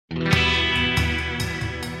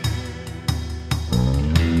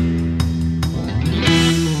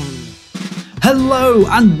Hello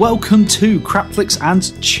and welcome to Crapflix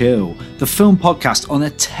and Chill, the film podcast on a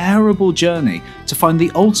terrible journey to find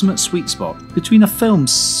the ultimate sweet spot between a film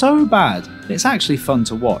so bad that it's actually fun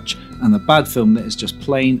to watch and a bad film that is just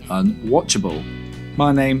plain unwatchable.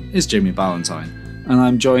 My name is Jamie Ballantyne and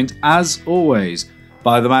I'm joined as always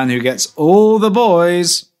by the man who gets all the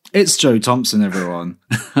boys. It's Joe Thompson, everyone.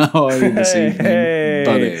 How are you this evening,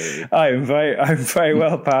 buddy? I'm very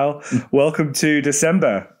well, pal. Welcome to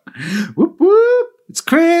December. Whoop whoop! It's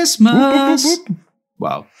Christmas. Whoop, whoop, whoop.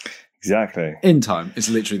 Well, exactly. In time. It's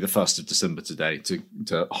literally the 1st of December today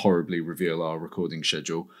to horribly reveal our recording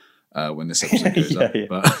schedule when this episode goes up. Yeah.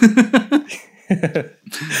 But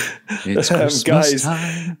it's Christmas guys,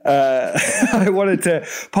 time. I wanted to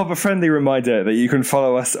pop a friendly reminder that you can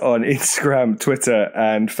follow us on Instagram, Twitter,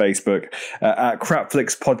 and Facebook at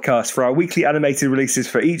Crapflix Podcast for our weekly animated releases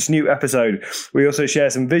for each new episode. We also share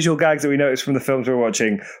some visual gags that we notice from the films we're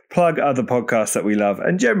watching, plug other podcasts that we love,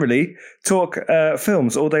 and generally talk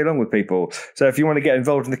films all day long with people. So if you want to get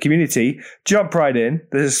involved in the community, jump right in.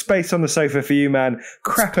 There's a space on the sofa for you, man.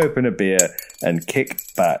 Crack open a beer and kick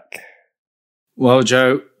back. Well,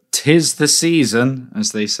 Joe, 'tis the season,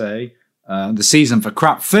 as they say. The season for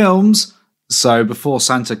crap films. So before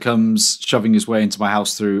Santa comes shoving his way into my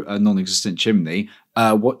house through a non-existent chimney,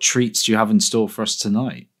 what treats do you have in store for us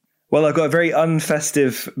tonight? Well, I've got a very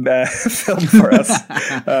unfestive film for us.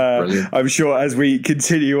 I'm sure as we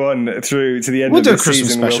continue on through to the end of the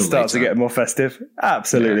season, we'll start to get more festive.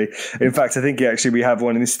 Absolutely. Yeah. In fact, I think actually we have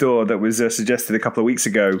one in store that was suggested a couple of weeks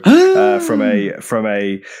ago from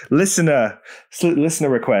a listener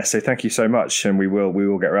request. So thank you so much, and we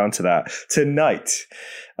will get around to that tonight.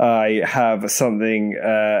 I have something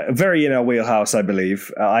very in our wheelhouse, I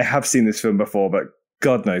believe. I have seen this film before, but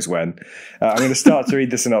God knows when. I'm going to start to read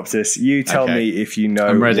the synopsis. You tell me if you know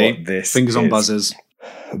I'm ready. What this Fingers is. on buzzers.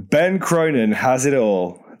 Ben Cronin has it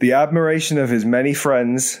all. The admiration of his many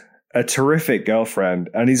friends, a terrific girlfriend,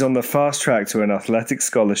 and he's on the fast track to an athletic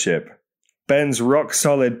scholarship. Ben's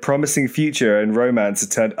rock-solid, promising future and romance are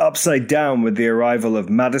turned upside down with the arrival of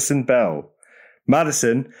Madison Bell.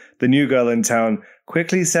 Madison, the new girl in town,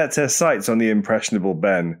 quickly sets her sights on the impressionable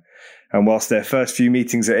Ben. And whilst their first few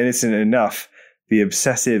meetings are innocent enough, the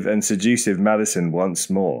obsessive and seductive Madison wants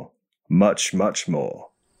more. Much, much more.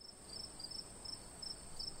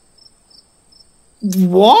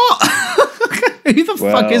 What? Who the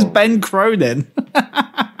fuck is Ben Cronin?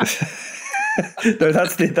 No,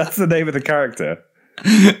 that's the name of the character.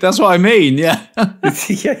 That's what I mean, yeah. yeah,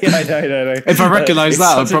 I know. If I recognise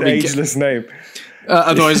that, I'd probably... It's an ageless name.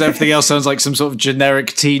 Otherwise, everything else sounds like some sort of generic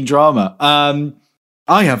teen drama.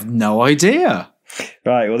 I have no idea.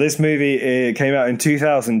 Right, well, this movie came out in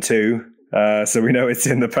 2002, so we know it's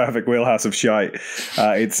in the perfect wheelhouse of shite.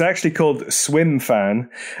 It's actually called Swim Fan,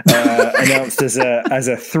 announced as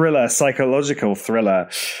a thriller, psychological thriller.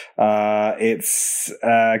 It's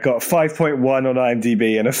got 5.1 on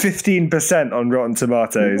IMDb and a 15% on Rotten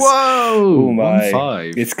Tomatoes. Whoa! Oh my!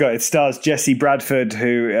 1.5. It stars Jesse Bradford,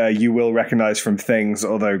 who you will recognise from Things,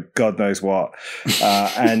 although God knows what,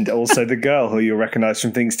 and also the girl who you'll recognise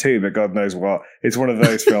from Things too, but God knows what. It's one of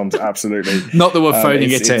those films, absolutely. Not that we're phoning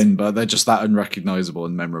it in, but they're just that unrecognisable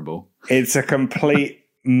and memorable. It's a complete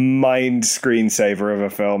mind screensaver of a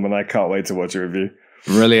film, and I can't wait to watch a review.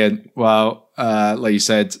 Brilliant. Well, like you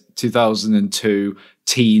said, 2002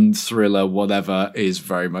 teen thriller, whatever, is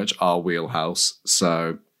very much our wheelhouse.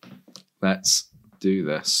 So let's do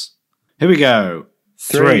this. Here we go.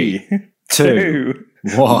 3, 2,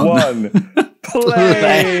 1.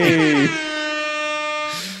 Play!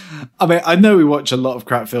 I mean, I know we watch a lot of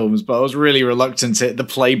crap films, but I was really reluctant to hit the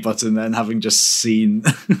play button then, having just seen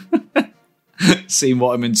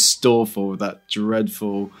what I'm in store for with that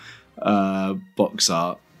dreadful box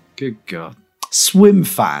art. Good God. Swim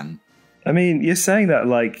Fan. I mean, you're saying that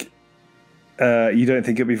like you don't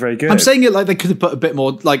think it'd be very good. I'm saying it like they could have put a bit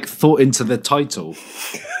more like thought into the title.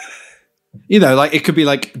 You know, like it could be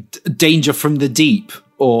like Danger from the Deep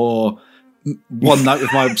or One Night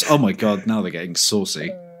with My... Oh my God, now they're getting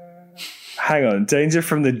saucy. Hang on, Danger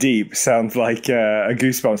from the Deep sounds like a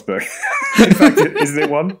Goosebumps book. In fact, isn't it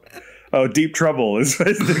one? Oh, Deep Trouble is the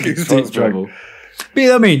Goosebumps Deep Trouble.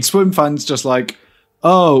 But I mean, Swim Fan's just like,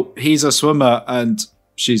 oh, he's a swimmer and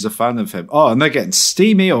she's a fan of him. Oh, and they're getting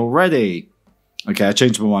steamy already. Okay, I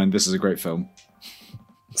changed my mind. This is a great film.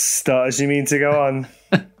 Start as you mean to go on.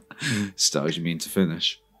 Start as you mean to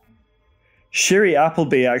finish. Shiri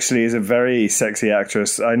Appleby actually is a very sexy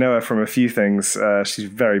actress. I know her from a few things. She's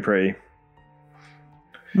very pretty.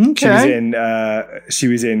 Okay. She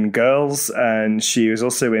was in Girls, and she was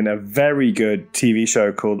also in a very good TV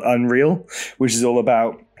show called Unreal, which is all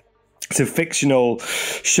about It's a fictional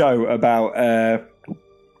show about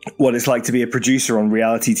what it's like to be a producer on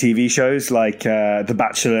reality TV shows like The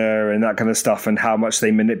Bachelor and that kind of stuff, and how much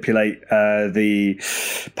they manipulate the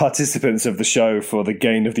participants of the show for the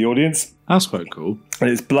gain of the audience. That's quite cool. And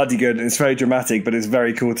it's bloody good, and it's very dramatic, but it's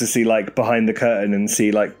very cool to see like behind the curtain and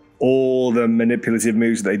see like all the manipulative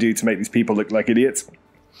moves that they do to make these people look like idiots.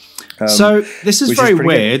 So this is very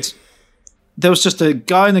weird. Good. There was just a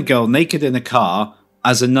guy and a girl naked in a car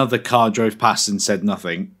as another car drove past and said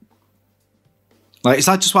nothing. Like, is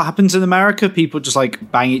that just what happens in America? People just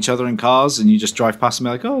like bang each other in cars and you just drive past and be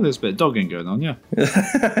like, oh, there's a bit of dogging going on, yeah.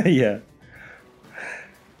 Yeah.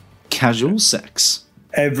 Casual sex.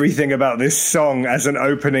 Everything about this song as an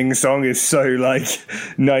opening song is so like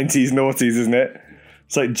 90s noughties, isn't it?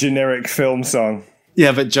 It's like generic film song.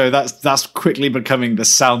 Yeah, but Joe, that's quickly becoming the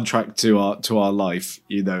soundtrack to our life.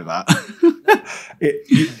 You know that.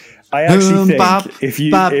 I actually think bop, if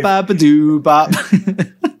you bop.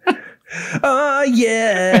 Oh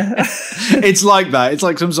yeah. It's like that. It's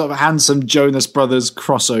like some sort of handsome Jonas Brothers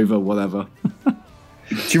crossover, whatever.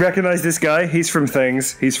 Do you recognize this guy? He's from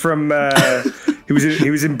Things. He's from he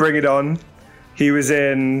was in Bring It On. He was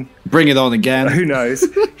in Bring It On Again. Who knows?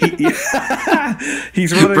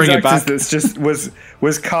 He's one of those actors that's just was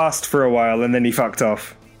cast for a while and then he fucked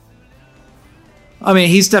off. I mean,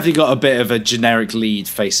 he's definitely got a bit of a generic lead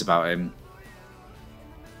face about him.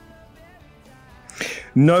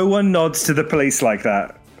 No one nods to the police like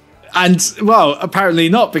that. And, well, apparently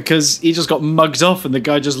not, because he just got mugged off and the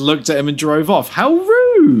guy just looked at him and drove off. How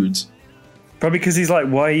rude. Probably because he's like,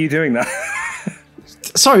 why are you doing that?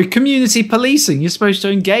 Sorry, community policing. You're supposed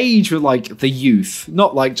to engage with, like, the youth,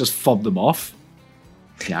 not, like, just fob them off.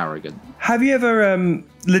 Arrogant. Have you ever,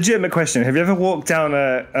 legitimate question, have you ever walked down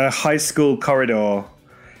a high school corridor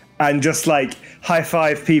and just, like,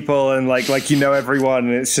 high-five people and, like you know everyone,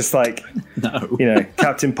 and it's just, like, no. You know,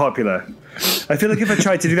 Captain Popular. I feel like if I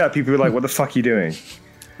tried to do that, people would be like, what the fuck are you doing?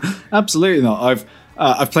 Absolutely not.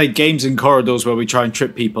 I've played games in corridors where we try and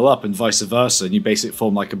trip people up and vice versa, and you basically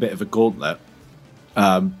form, like, a bit of a gauntlet.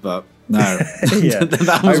 But no. Yeah.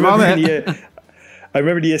 That was I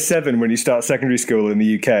remember in year 7 when you start secondary school in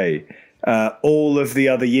the UK, all of the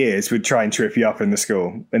other years would try and trip you up in the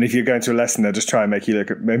school. And if you're going to a lesson, they'll just try and make you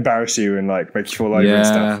embarrass you and like make you fall over and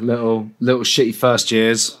stuff. Little shitty first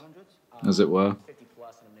years, as it were.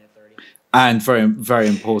 And very, very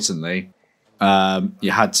importantly,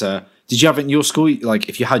 you had to... Did you have it in your school? Like,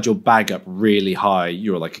 if you had your bag up really high,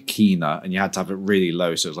 you were like a keener, and you had to have it really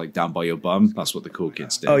low, so it was like down by your bum. That's what the cool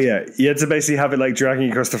kids did. Oh, yeah. You had to basically have it like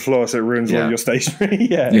dragging across the floor so it ruins all your stationery.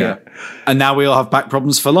 Yeah. And now we all have back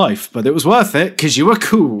problems for life, but it was worth it because you were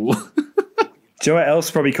cool. Do you know what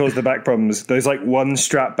else probably caused the back problems? Those like one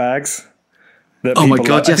strap bags. Oh my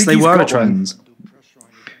God, yes, they were a trend.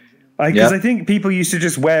 Because I think people used to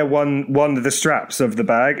just wear one of the straps of the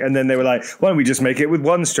bag, and then they were like, why don't we just make it with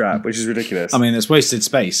one strap, which is ridiculous. I mean, it's wasted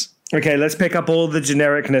space. Okay, let's pick up all the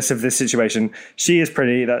genericness of this situation. She is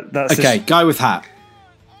pretty. That's okay, guy with hat.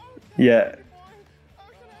 Yeah.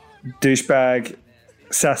 Douchebag.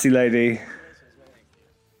 Sassy lady.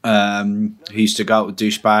 Who used to go out with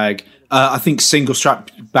douchebag. I think single strap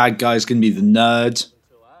bag guy is going to be the nerd.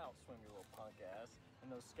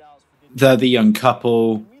 They're the young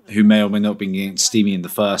couple who may or may not be getting steamy in the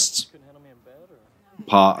first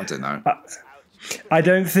part. I don't know. I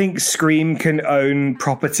don't think Scream can own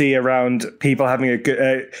property around people having a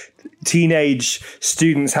good... teenage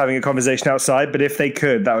students having a conversation outside, but if they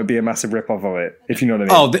could, that would be a massive rip-off of it, if you know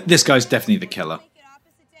what I mean. Oh, this guy's definitely the killer.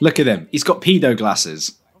 Look at him. He's got pedo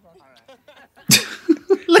glasses.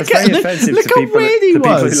 That's very offensive to people who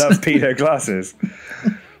love pedo glasses.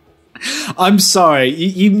 I'm sorry,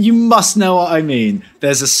 you must know what I mean.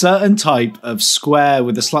 There's a certain type of square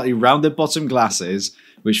with a slightly rounded bottom glasses,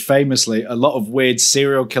 which famously a lot of weird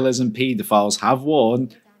serial killers and paedophiles have worn,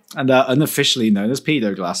 and are unofficially known as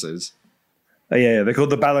pedo glasses. Oh, yeah, they're called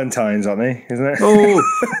the Ballantines, aren't they? Isn't it? Oh,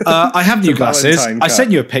 I have new glasses. I sent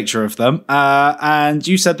you a picture of them, and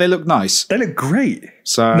you said they look nice. They look great.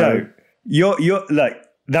 So no, you're like...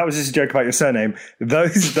 That was just a joke about your surname.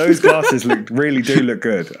 Those glasses really do look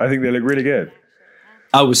good. I think they look really good.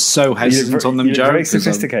 I was so hesitant on them, Joe. Very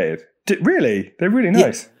sophisticated. Really? They're really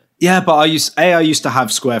nice. Yeah, but I used to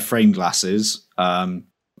have square frame glasses,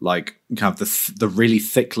 like kind of the really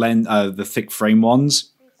thick lens, the thick frame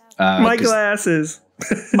ones. My glasses.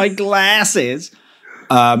 My glasses.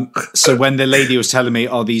 So when the lady was telling me,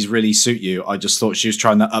 "Oh, these really suit you," I just thought she was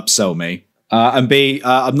trying to upsell me. And B,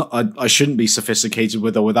 I shouldn't be sophisticated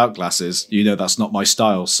with or without glasses. You know, that's not my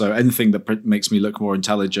style. So anything that makes me look more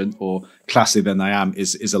intelligent or classy than I am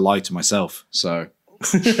is a lie to myself. So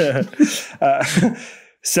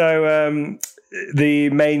So the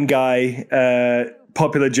main guy,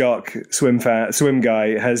 popular jock, swim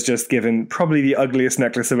guy, has just given probably the ugliest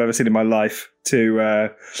necklace I've ever seen in my life to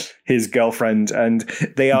his girlfriend, and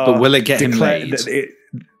they are. But will it get him laid?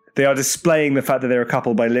 They are displaying the fact that they're a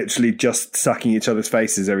couple by literally just sucking each other's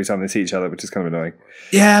faces every time they see each other, which is kind of annoying.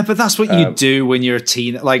 Yeah, but that's what you do when you're a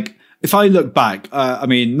teen. Like, if I look back, I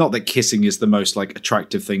mean, not that kissing is the most like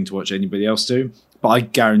attractive thing to watch anybody else do, but I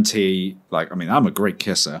guarantee, like, I mean, I'm a great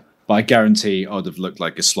kisser, but I guarantee I'd have looked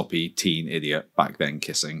like a sloppy teen idiot back then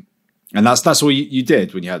kissing. And that's what you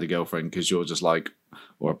did when you had a girlfriend, because you're just like,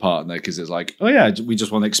 or a partner, because it's like, oh yeah, we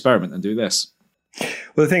just want to experiment and do this.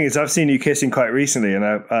 Well, the thing is, I've seen you kissing quite recently, and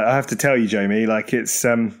I have to tell you, Jamie, like it's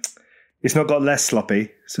not got less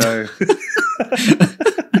sloppy. So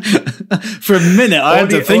for a minute, I had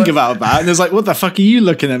to think about that, and it was like, "What the fuck are you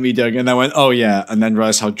looking at me doing?" And I went, "Oh yeah," and then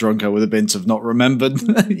realized how drunk I would have been to have not remembered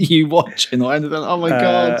you watching or anything. Oh my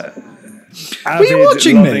god. Avid, were you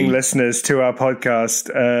watching me? Listeners to our podcast,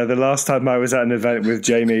 the last time I was at an event with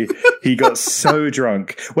Jamie, he got so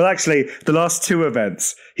drunk. Well, actually, the last two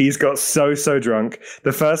events, he's got so drunk.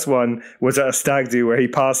 The first one was at a stag do where he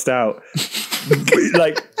passed out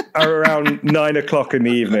like around 9 o'clock in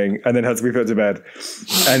the evening and then had to be put to bed.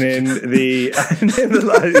 And in the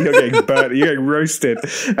you're getting burnt, you're getting roasted.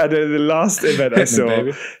 And in the last event I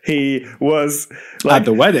saw, he was like at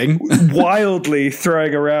the wedding wildly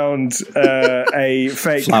throwing around a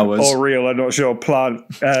fake flowers, or real, I'm not sure, plant,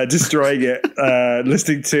 destroying it,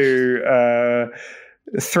 listening to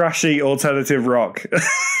thrashy alternative rock.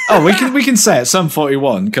 Oh, we can say it. Sum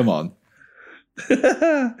 41. Come on.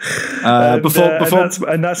 And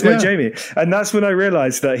that's my Jamie, and that's when I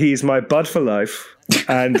realized that he's my bud for life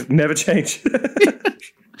and never change.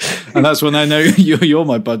 And that's when I know you're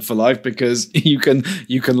my bud for life, because you can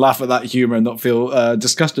laugh at that humor and not feel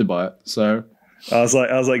disgusted by it. So I was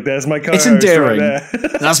like, there's my co-host. It's endearing. Right there.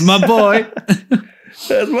 That's my boy.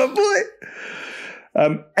 That's my boy.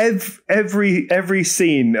 Every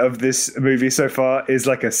scene of this movie so far is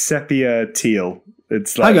like a sepia teal.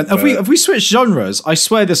 It's like, hang on, have we switched genres? I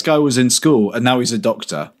swear this guy was in school and now he's a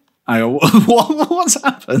doctor. I go, what's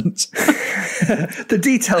happened? The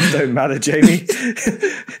details don't matter, Jamie.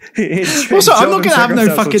 Also, I'm not going to have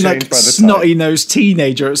no fucking like snotty-nosed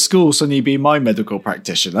teenager at school suddenly be my medical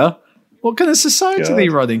practitioner. What kind of society are they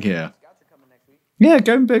running here? Yeah,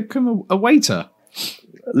 go and become a waiter.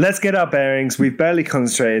 Let's get our bearings. We've barely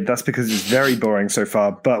concentrated. That's because it's very boring so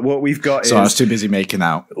far. But what we've got I was too busy making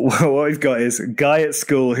out. What we've got is a guy at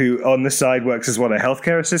school who on the side works as a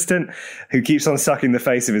healthcare assistant who keeps on sucking the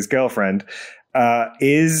face of his girlfriend,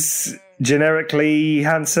 is generically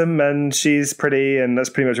handsome and she's pretty, and that's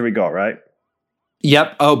pretty much what we got, right?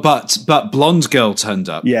 Yep. Oh, but blonde girl turned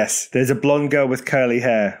up. Yes, there's a blonde girl with curly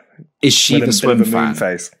hair. Is she the swim fan?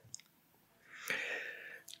 Face.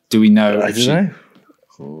 Do we know? I don't know.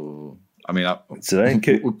 I mean,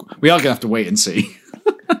 we are going to have to wait and see.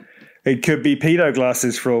 It could be pedo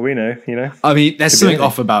glasses for all we know, you know? I mean, there's something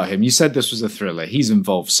off about him. You said this was a thriller. He's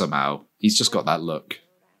involved somehow. He's just got that look.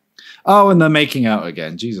 Oh, and they're making out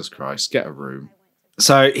again. Jesus Christ, get a room.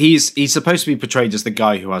 So he's supposed to be portrayed as the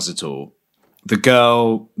guy who has it all. The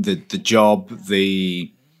girl, the job,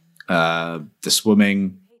 the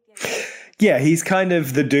swimming. Yeah, he's kind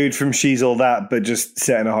of the dude from She's All That, but just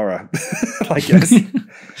set in a horror, I guess.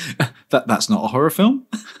 That's not a horror film?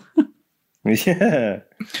 Yeah.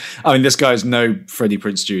 I mean, this guy's no Freddie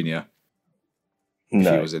Prinze Jr.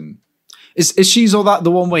 No. He was in. Is She's All That the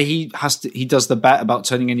one where he does the bet about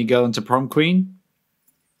turning any girl into prom queen?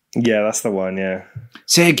 Yeah, that's the one, yeah.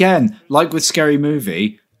 See, again, like with Scary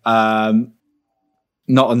Movie, not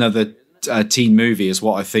another teen movie is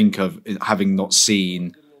what I think of, having not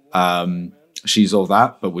seen She's All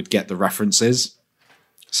That, but would get the references.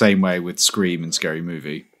 Same way with Scream and Scary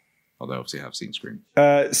Movie. Although obviously I have seen Scream.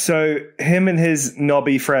 So him and his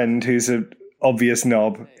knobby friend, who's an obvious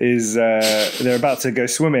knob, is they're about to go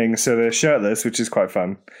swimming, so they're shirtless, which is quite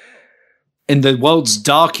fun. In the world's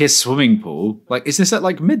darkest swimming pool. Like, is this at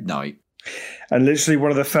like midnight? And literally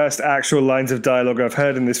one of the first actual lines of dialogue I've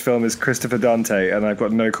heard in this film is Christopher Dante, and I've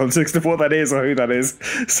got no context of what that is or who that is.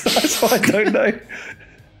 So that's why I don't know.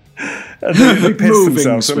 And then he pissed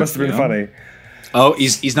himself, so it must have been funny. Oh,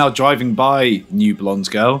 he's now driving by new blonde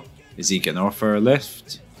girl. Is he going to offer a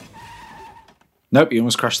lift? Nope, he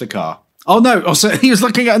almost crashed the car. Oh no, also he was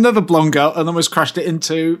looking at another blonde girl and almost crashed it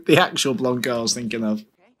into the actual blonde girl I was thinking of.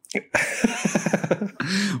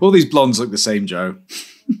 All these blondes look the same, Joe.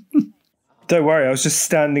 Don't worry, I was just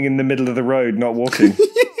standing in the middle of the road, not walking.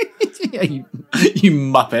 Yeah, you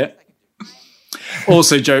muppet.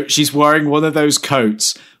 Also, Joe, she's wearing one of those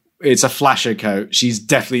coats. It's a flasher coat. She's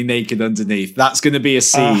definitely naked underneath. That's going to be a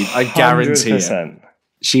scene. 100%. I guarantee it.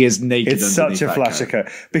 She is naked. It's such a flasher coat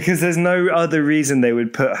because there's no other reason they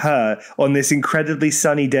would put her on this incredibly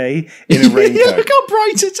sunny day in a raincoat. Yeah, look how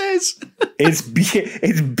bright it is.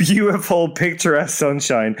 It's beautiful, picturesque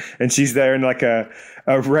sunshine, and she's there in like a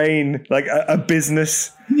rain, like a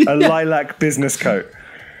business, a lilac business coat.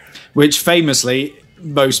 Which famously,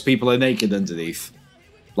 most people are naked underneath.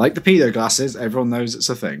 Like the pedo glasses, everyone knows it's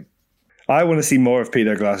a thing. I want to see more of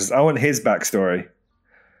pedo glasses. I want his backstory.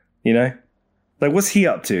 You know? Like, what's he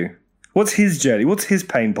up to? What's his journey? What's his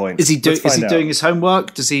pain point? Is he doing his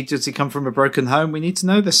homework? Does he come from a broken home? We need to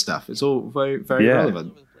know this stuff. It's all very, very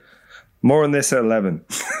relevant. More on this at 11.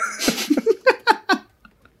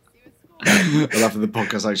 I love that the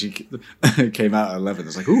podcast actually came out at 11.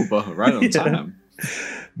 It's like, ooh, right on time.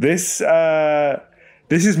 This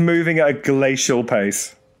is moving at a glacial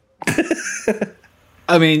pace.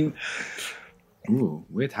 I mean, ooh,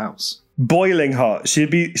 weird house. Boiling hot.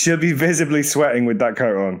 She'd be visibly sweating with that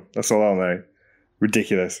coat on. That's all I'll know.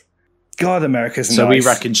 Ridiculous. God, America's nice. So we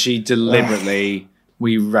reckon she deliberately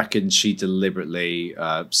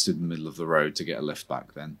stood in the middle of the road to get a lift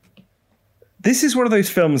back then. This is one of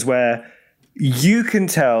those films where you can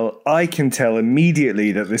tell, I can tell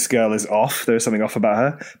immediately that this girl is off. There's something off about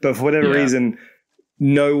her. But for whatever reason,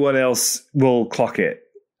 no one else will clock it.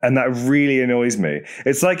 And that really annoys me.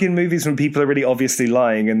 It's like in movies when people are really obviously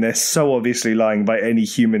lying, and they're so obviously lying by any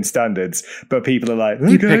human standards, but people are like,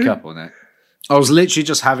 okay. You pick up on it. I was literally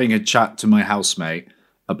just having a chat to my housemate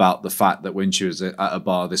about the fact that when she was at a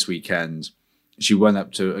bar this weekend, she went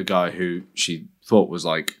up to a guy who she thought was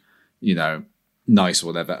like, you know, nice or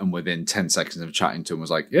whatever, and within 10 seconds of chatting to him was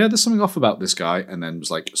like, yeah, there's something off about this guy, and then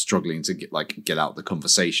was like struggling to get out the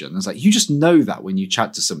conversation. And it's like, you just know that when you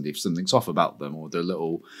chat to somebody if something's off about them, or they're a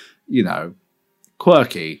little, you know,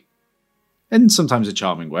 quirky, and sometimes a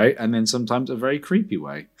charming way, and then sometimes a very creepy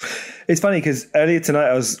way. It's funny because earlier tonight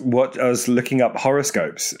I was looking up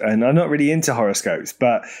horoscopes, and I'm not really into horoscopes,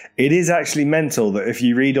 but it is actually mental that if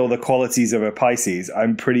you read all the qualities of a Pisces,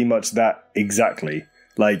 I'm pretty much that exactly.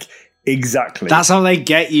 Like, exactly. That's how they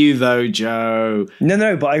get you, though, Joe.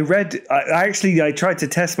 No, but I tried to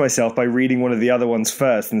test myself by reading one of the other ones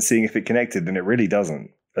first and seeing if it connected, and it really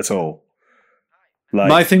doesn't at all. Like,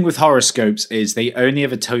 my thing with horoscopes is they only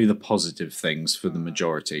ever tell you the positive things for the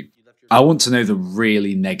majority. I want to know the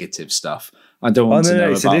really negative stuff. I don't want to know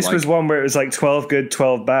about... So this was one where it was like 12 good,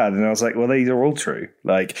 12 bad, and I was like, well, these are all true.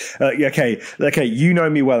 Like, okay, you know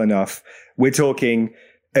me well enough. We're talking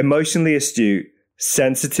emotionally astute,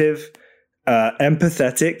 sensitive,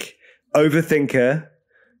 empathetic, overthinker.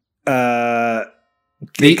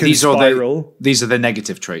 These are the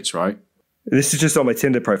negative traits, right? This is just on my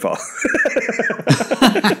Tinder profile.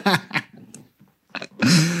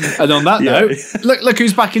 And on that note, look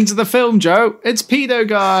who's back into the film, Joe. It's Pedo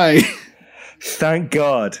Guy. Thank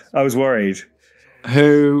God. I was worried.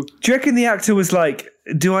 Who? Do you reckon the actor was like,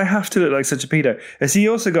 do I have to look like such a pedo? Has he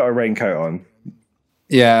also got a raincoat on?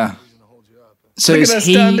 Yeah. So look at her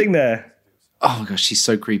standing there. Oh my gosh, she's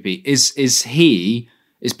so creepy. Is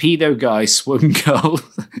Pedo Guy Swim Girl?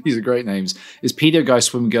 These are great names. Is Pedo Guy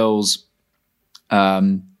Swim Girl's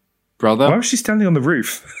brother? Why was she standing on the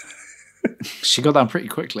roof? She got down pretty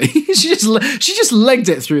quickly. she just legged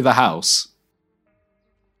it through the house.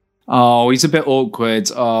 Oh, he's a bit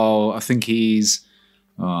awkward. I think he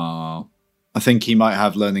might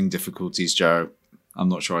have learning difficulties, Joe. I'm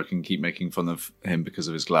not sure I can keep making fun of him because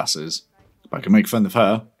of his glasses. But I can make fun of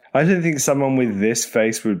her. I don't think someone with this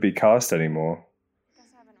face would be cast anymore.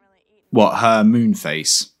 What, her moon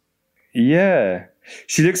face? Yeah.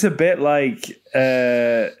 She looks a bit like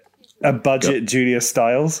a budget Julia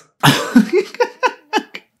Stiles.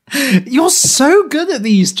 You're so good at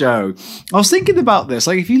these, Joe. I was thinking about this.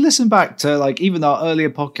 Like, if you listen back to like even our earlier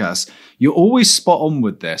podcasts, you're always spot on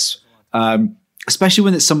with this. Especially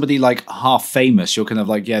when it's somebody like half famous, you're kind of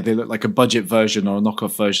like, yeah, they look like a budget version or a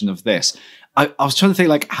knockoff version of this. I was trying to think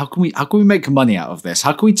like, how can we make money out of this?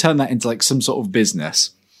 How can we turn that into like some sort of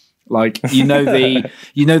business? Like, you know the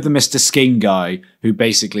Mr. Skin guy who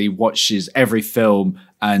basically watches every film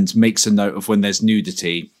and makes a note of when there's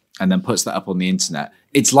nudity and then puts that up on the internet.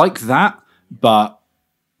 It's like that, but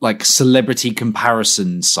like celebrity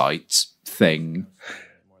comparison site thing.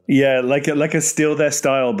 Yeah, like a steal their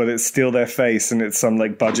style, but it's steal their face, and it's some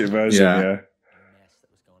like budget version. Yeah.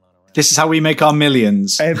 This is how we make our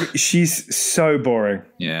millions. She's so boring.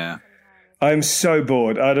 Yeah. I'm so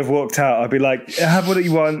bored. I'd have walked out. I'd be like, have what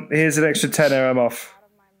you want. Here's an extra tenner. I'm off.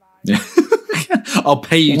 Yeah. I'll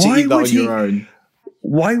pay you to eat that on your own.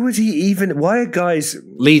 Why would he even? Why are guys?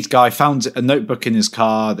 Lead guy found a notebook in his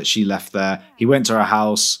car that she left there. He went to her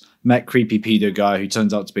house, met creepy pedo guy who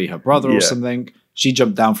turns out to be her brother or something. She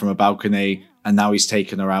jumped down from a balcony, and now he's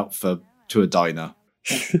taken her out to a diner.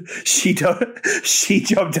 She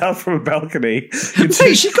jumped down from a balcony.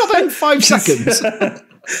 Hey, she got there in 5 seconds.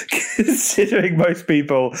 Considering most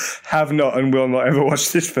people have not and will not ever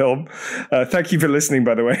watch this film, thank you for listening,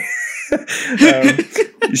 by the way.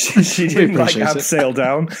 She didn't abseil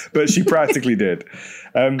down, but she practically did.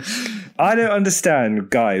 I don't understand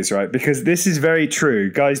guys, right? Because this is very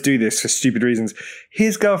true. Guys do this for stupid reasons.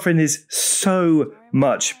 His girlfriend is so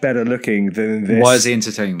much better looking than this. Why is he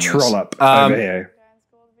entertaining this? Trollop over here?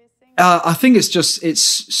 I think it's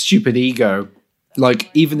stupid ego.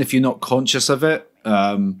 Like, even if you're not conscious of it,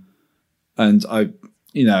 and I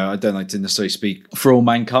don't like to necessarily speak for all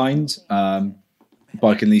mankind, but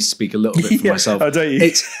I can at least speak a little bit for myself. Oh, don't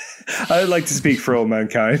you? I don't like to speak for all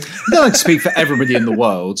mankind. I don't like to speak for everybody in the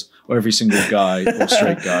world, or every single guy or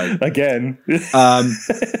straight guy. Again.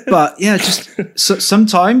 But yeah, just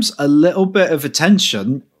sometimes a little bit of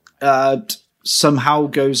attention somehow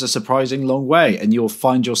goes a surprising long way, and you'll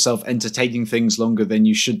find yourself entertaining things longer than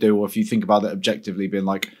you should do, or if you think about it objectively, being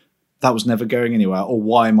like, that was never going anywhere, or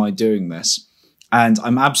why am I doing this? And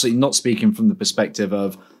I'm absolutely not speaking from the perspective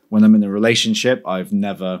of when I'm in a relationship. I've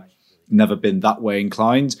never been that way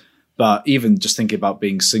inclined. But even just thinking about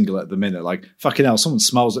being single at the minute, like, fucking hell, someone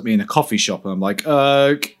smiles at me in a coffee shop and I'm like,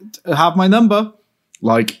 have my number.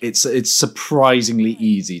 Like, it's surprisingly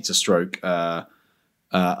easy to stroke a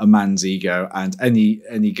man's ego, and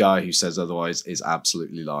any guy who says otherwise is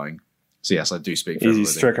absolutely lying. So yes, I do speak for everybody.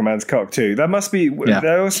 Easy to stroke a man's cock too. That must be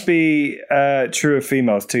true of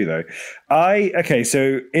females too, though.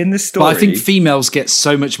 So in the story, but I think females get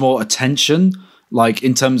so much more attention. Like,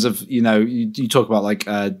 in terms of, you talk about like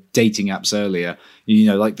dating apps earlier,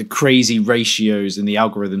 like the crazy ratios and the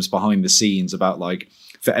algorithms behind the scenes about like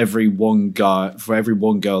for every one girl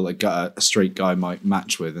that a straight guy might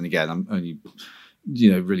match with. And again, I'm only,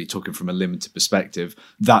 really talking from a limited perspective,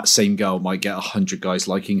 that same girl might get 100 guys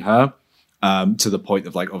liking her, to the point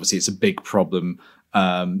of like, obviously it's a big problem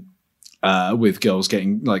with girls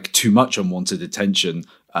getting like too much unwanted attention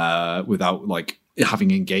without like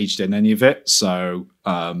having engaged in any of it. So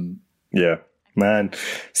yeah, man.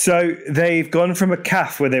 So they've gone from a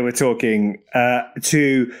calf where they were talking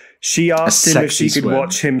to she asked him if she could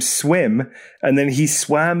watch him swim, and then he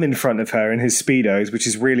swam in front of her in his Speedos, which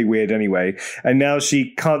is really weird anyway. And now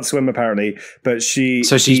she can't swim apparently, but she's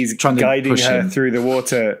guiding her through the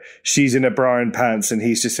water. She's in a bra and pants, and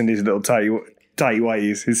he's just in his little tighty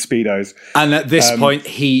whities, his Speedos. And at this point,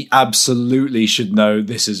 he absolutely should know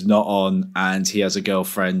this is not on, and he has a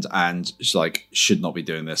girlfriend, and she's like, should not be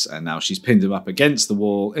doing this. And now she's pinned him up against the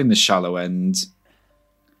wall in the shallow end.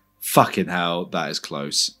 Fucking hell, that is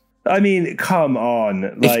close. I mean, come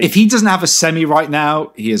on. Like, if he doesn't have a semi right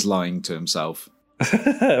now, he is lying to himself.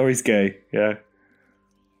 Or he's gay, yeah.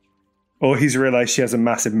 Or he's realised she has a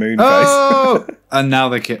massive moon face. And now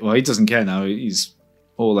they well, he doesn't care now. He's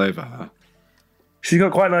all over her. She's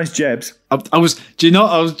got quite nice jebs. I was just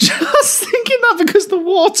thinking that because the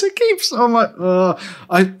water keeps. I'm like,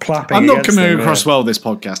 I'm not coming across well this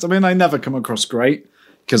podcast. I mean, I never come across great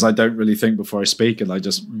because I don't really think before I speak, and I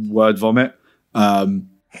just word vomit.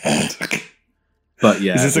 But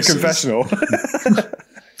yeah, is this a confessional?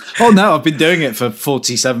 Oh no, I've been doing it for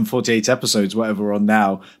 47, 48 episodes, whatever we're on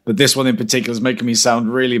now. But this one in particular is making me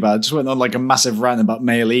sound really bad. I just went on like a massive rant about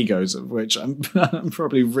male egos, of which I'm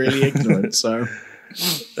probably really ignorant. So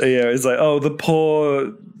yeah, it's like, the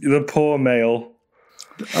poor male.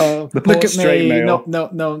 The poor straight male.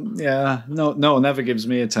 No one ever gives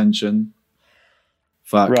me attention.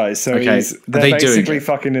 Fuck. Right, so they're basically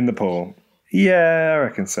fucking in the pool. Yeah, I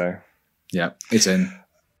reckon so. Yeah, it's in.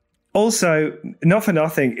 Also, not for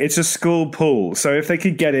nothing, it's a school pool. So if they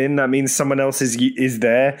could get in, that means someone else is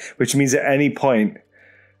there, which means at any point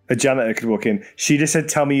a janitor could walk in. She just said,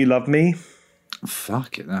 "Tell me you love me."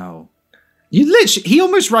 Fuck it now. He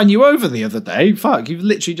almost ran you over the other day. Fuck, you've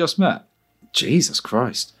literally just met. Jesus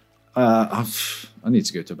Christ. I need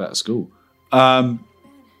to go to a better school.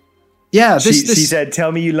 Yeah, she said,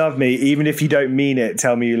 "Tell me you love me, even if you don't mean it.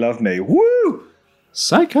 Tell me you love me." Woo!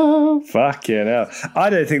 Psycho. Fucking hell. I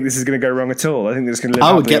don't think this is going to go wrong at all. I think this is going to live.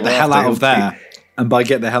 I would get the hell out of there. And by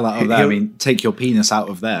get the hell out of there, I mean take your penis out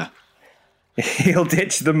of there. He'll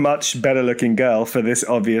ditch the much better looking girl for this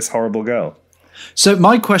obvious horrible girl. So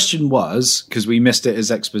my question was, because we missed it as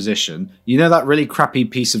exposition, you know that really crappy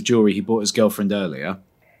piece of jewelry he bought his girlfriend earlier?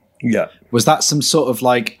 Yeah. Was that some sort of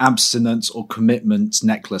like abstinence or commitment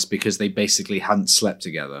necklace because they basically hadn't slept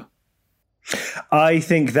together? I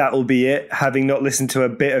think that will be it. Having not listened to a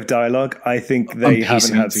bit of dialogue, I think they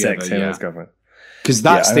haven't had sex, him and his girlfriend. Because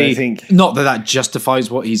that's not that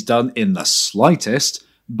justifies what he's done in the slightest,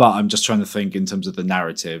 but I'm just trying to think in terms of the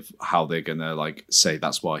narrative, how they're going to like say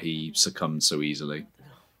that's why he succumbed so easily.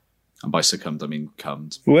 And by succumbed, I mean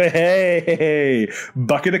cummed. Hey,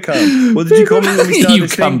 bucket of cum. What did you call me when we started? You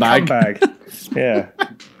cum bag. Yeah.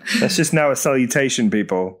 That's just now a salutation,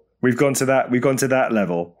 people. We've gone to that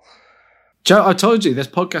level. Joe, I told you, this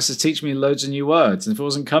podcast is teaching me loads of new words. And if it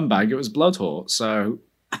wasn't cum bag, it was blood whore. So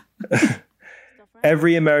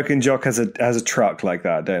every American jock has a truck like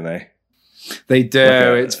that, don't they? They do.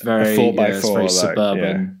 Like it's very 4x4, it's very like, suburban.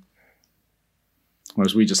 Yeah.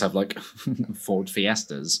 Whereas we just have like Ford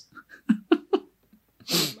Fiestas.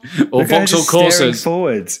 Or Vauxhall Corsas.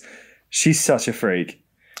 Forwards. She's such a freak.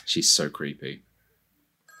 She's so creepy.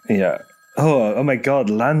 Yeah. Oh my God.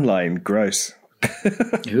 Landline. Gross.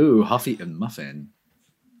 Ooh, Huffy and Muffin.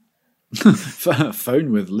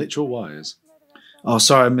 Phone with literal wires. Oh,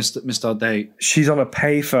 sorry, I missed our date. She's on a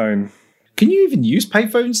payphone. Can you even use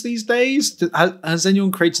payphones these days? Has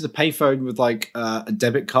anyone created a payphone with like a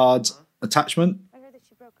debit card attachment?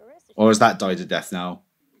 Or has that died a death now?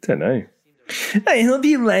 Don't know. I hope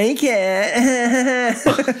you like it.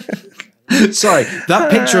 Sorry, that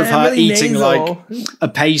picture of her really eating like a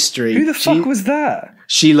pastry. Who the fuck was that?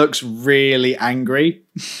 She looks really angry.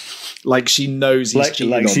 Like she knows he's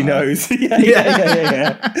cheating on her. She knows.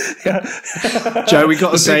 Yeah. Joe, we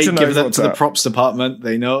got to say, give it up to the props department.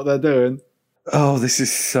 They know what they're doing. Oh, this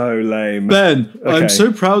is so lame. Ben, okay. I'm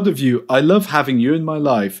so proud of you. I love having you in my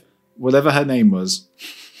life. Whatever her name was.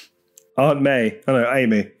 Aunt May. Oh no,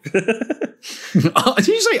 Amy. Did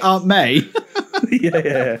you say Aunt May?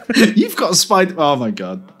 Yeah. You've got a spider. Oh my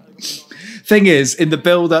God. Thing is, in the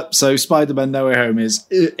build-up, so Spider-Man No Way Home is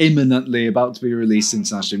imminently about to be released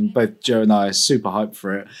internationally. Both Joe and I are super hyped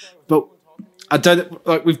for it. But I don't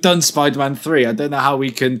like we've done Spider-Man 3. I don't know how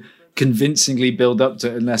we can convincingly build up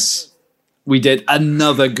to it unless we did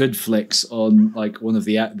another good flicks on like one of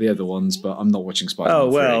the other ones. But I'm not watching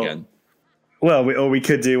Spider-Man 3 again. Well, we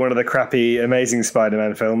could do one of the crappy Amazing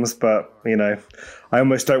Spider-Man films, but you know, I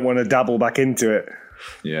almost don't want to dabble back into it.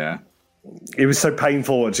 Yeah. It was so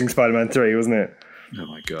painful watching Spider-Man 3, wasn't it? Oh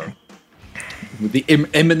my God. With the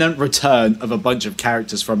imminent return of a bunch of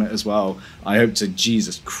characters from it as well, I hope to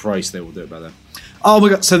Jesus Christ they will do it better. Oh my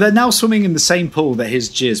God. So they're now swimming in the same pool that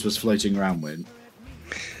his jizz was floating around with.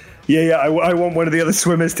 Yeah. I want one of the other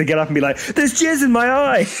swimmers to get up and be like, there's jizz in my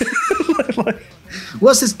eye.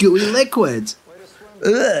 What's this gooey liquid?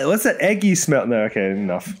 Ugh, what's that egg you smell? No, okay,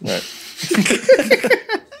 enough. Right.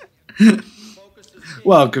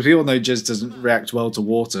 Well, because we all know jizz doesn't react well to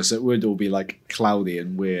water, so it would all be like cloudy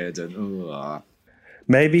and weird and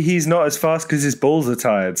Maybe he's not as fast because his balls are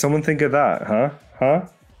tired. Someone think of that, huh?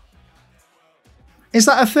 Is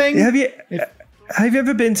that a thing? Have you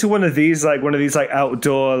ever been to one of these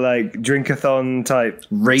outdoor like drinkathon type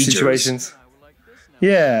situations?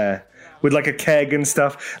 Yeah. With like a keg and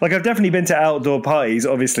stuff. Like I've definitely been to outdoor parties,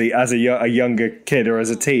 obviously as a younger kid or as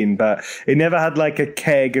a teen, but it never had like a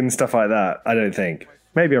keg and stuff like that. I don't think.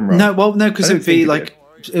 Maybe I'm wrong. No, because it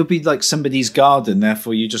would be like somebody's garden.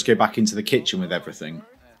 Therefore, you just go back into the kitchen with everything.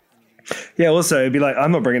 Yeah. Also, it'd be like,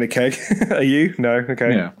 I'm not bringing a keg. Are you? No.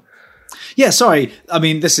 Okay. Yeah. Yeah. Sorry. I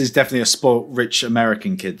mean, this is definitely a spoiled, rich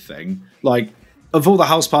American kid thing. Like of all the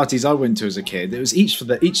house parties I went to as a kid, it was each to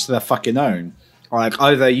their fucking own. Like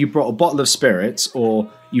either you brought a bottle of spirits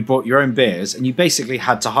or you brought your own beers and you basically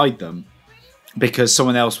had to hide them because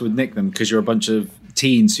someone else would nick them because you're a bunch of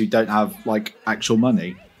teens who don't have like actual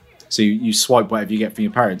money. So you swipe whatever you get from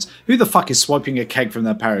your parents. Who the fuck is swiping a keg from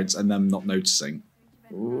their parents and them not noticing?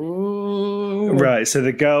 Ooh. Right, so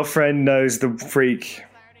the girlfriend knows the freak.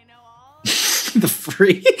 The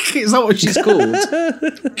freak? Is that what she's called?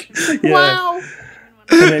 Yeah. Wow.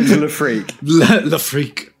 Her name's Le Freak. Le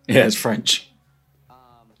Freak. Yeah, it's French.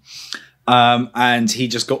 And he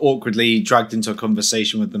just got awkwardly dragged into a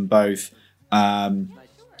conversation with them both.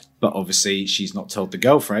 But obviously she's not told the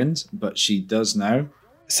girlfriend, but she does know.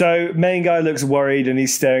 So main guy looks worried and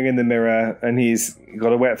he's staring in the mirror and he's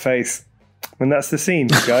got a wet face. And that's the scene,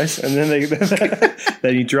 guys. And then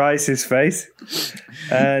then he dries his face.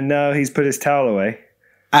 And now he's put his towel away.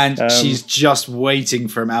 And she's just waiting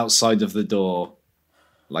for him outside of the door.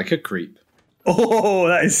 Like a creep. Oh,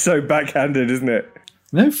 that is so backhanded, isn't it?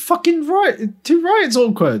 No fucking right. Too right, it's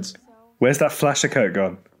awkward. Where's that flasher coat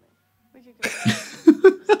gone?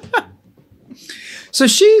 So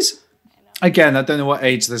she's, again, I don't know what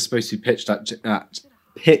age they're supposed to be pitched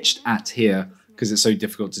at here, because it's so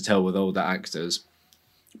difficult to tell with older actors.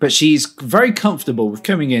 But she's very comfortable with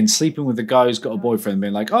coming in, sleeping with the guy who's got a boyfriend,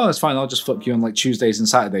 being like, oh, it's fine, I'll just fuck you on like Tuesdays and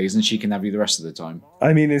Saturdays and she can have you the rest of the time.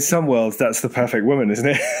 I mean, in some worlds, that's the perfect woman, isn't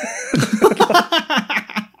it?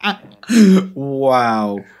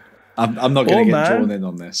 Wow. I'm not going to get drawn in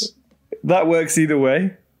on this. That works either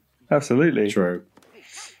way. Absolutely. True.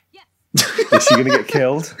 Is she going to get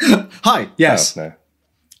killed? Hi, yes. Oh, no.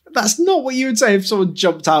 That's not what you would say if someone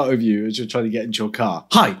jumped out of you as you're trying to get into your car.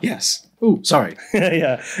 Hi, yes. Oh, sorry.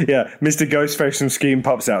 yeah. Mr. Ghostface from Scheme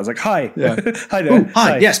pops out. It's like, hi. Yeah. Hi there.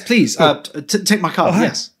 Hi, yes, please. Take my car.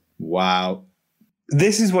 Yes. Wow.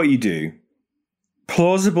 This is what you do.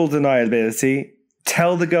 Plausible deniability.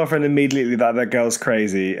 Tell the girlfriend immediately that girl's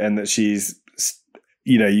crazy and that she's,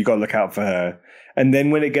 you got to look out for her. And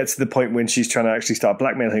then when it gets to the point when she's trying to actually start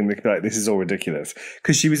blackmailing him, we can be like, this is all ridiculous.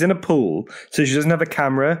 Because she was in a pool, so she doesn't have a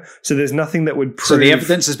camera, so there's nothing that would prove... So the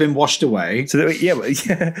evidence has been washed away. So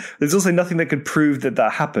there's also nothing that could prove that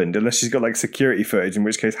happened, unless she's got like security footage, in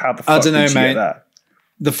which case, how the fuck did she get that?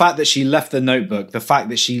 The fact that she left the notebook, the fact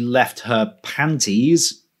that she left her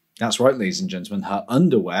panties, that's right, ladies and gentlemen, her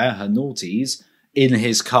underwear, her naughties, in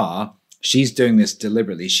his car, she's doing this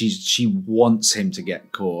deliberately. She wants him to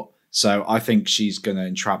get caught. So I think she's going to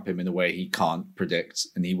entrap him in a way he can't predict,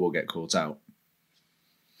 and he will get caught out.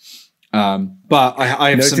 But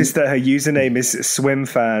I have noticed that her username is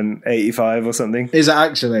SwimFan85 or something. Is it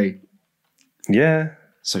actually? Yeah.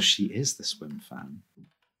 So she is the swim fan.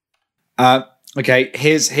 Okay,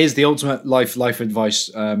 here's the ultimate life advice,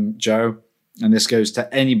 Joe, and this goes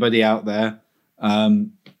to anybody out there.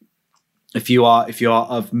 If you are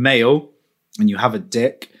of male and you have a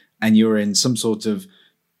dick and you're in some sort of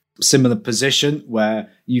similar position where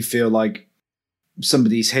you feel like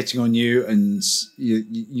somebody's hitting on you and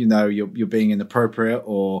you're being inappropriate,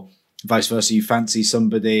 or vice versa, you fancy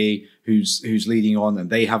somebody who's leading on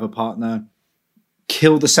and they have a partner,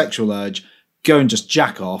 kill the sexual urge, go and just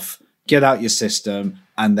jack off, get out your system,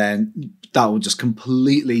 and then that will just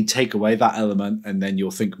completely take away that element, and then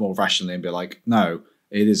you'll think more rationally and be like, no,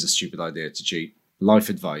 it is a stupid idea to cheat. Life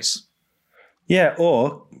advice. Yeah,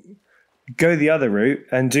 or go the other route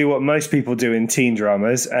and do what most people do in teen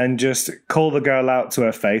dramas and just call the girl out to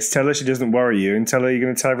her face, tell her she doesn't worry you, and tell her you're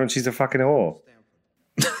going to tell everyone she's a fucking whore.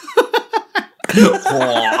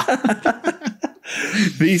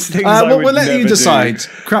 These things we'll let you decide.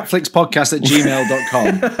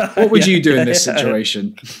 Crapflixpodcast@gmail.com. What would you do in this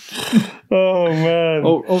situation? Oh, man.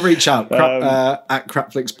 Or reach out at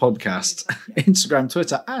Crapflixpodcast, Instagram,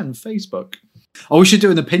 Twitter, and Facebook. Oh, we should do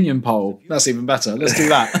an opinion poll. That's even better. Let's do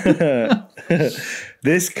that.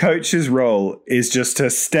 This coach's role is just to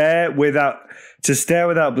stare without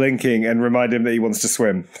blinking and remind him that he wants to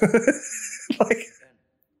swim.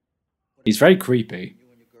 He's very creepy.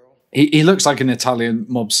 He looks like an Italian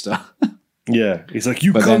mobster. Yeah. He's like,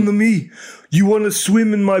 you come to me. You want to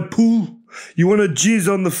swim in my pool? You want to jizz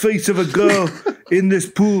on the face of a girl in this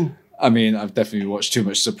pool? I mean, I've definitely watched too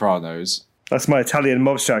much Sopranos. That's my Italian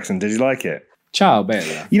mobster accent. Did you like it? Ciao,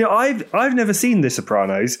 bella. I've never seen The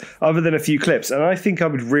Sopranos other than a few clips, and I think I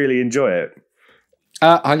would really enjoy it.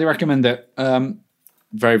 Highly recommend it.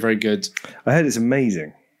 Very, very good. I heard it's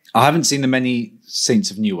amazing. I haven't seen the Many Saints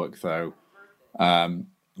of Newark, though,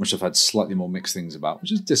 which I've had slightly more mixed things about,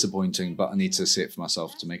 which is disappointing, but I need to see it for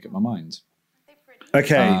myself to make up my mind.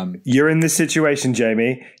 Okay, you're in this situation,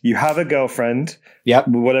 Jamie. You have a girlfriend. Yep.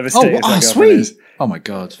 Whatever state that girlfriend sweet. is. Oh, my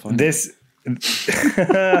God. Fine.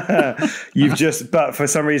 But for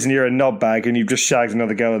some reason you're a knob bag and you've just shagged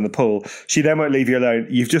another girl in the pool. She then won't leave you alone.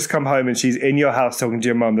 You've just come home and she's in your house talking to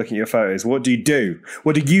your mum, looking at your photos. What do you do?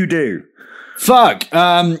 What do you do? Fuck.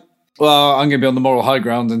 Well, I'm going to be on the moral high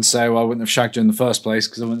ground and say, well, I wouldn't have shagged her in the first place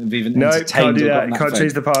because I wouldn't have even entertained. Can't do that. Can't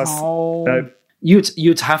change the past. Oh. No.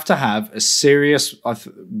 You'd have to have a serious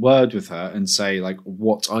word with her and say, like,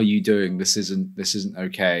 what are you doing? This isn't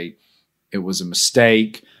okay. It was a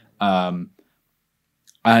mistake. And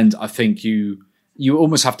I think you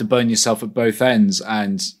almost have to burn yourself at both ends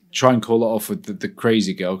and try and call it off with the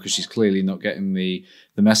crazy girl because she's clearly not getting the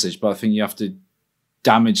message. But I think you have to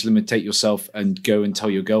limitate yourself and go and tell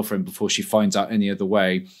your girlfriend before she finds out any other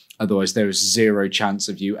way. Otherwise, there is zero chance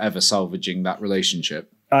of you ever salvaging that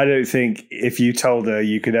relationship. I don't think if you told her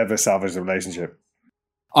you could ever salvage the relationship.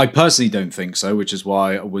 I personally don't think so, which is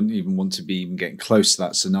why I wouldn't even want to be even getting close to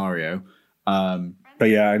that scenario. But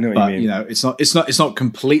yeah, I know what you mean. You know, it's not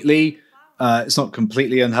completely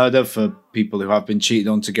unheard of for people who have been cheated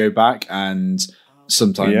on to go back and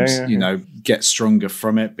sometimes get stronger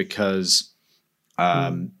from it because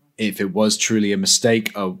if it was truly a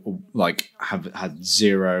mistake, like have had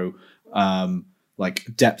zero like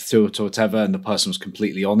depth to it or whatever, and the person was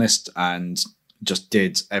completely honest and just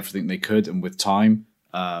did everything they could, and with time,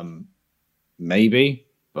 maybe,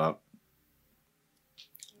 but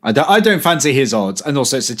I don't fancy his odds. And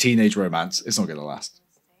also, it's a teenage romance; it's not going to last.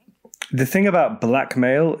 The thing about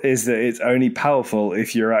blackmail is that it's only powerful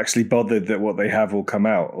if you're actually bothered that what they have will come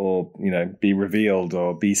out, or be revealed,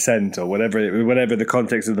 or be sent, or whatever the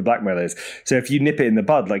context of the blackmail is. So if you nip it in the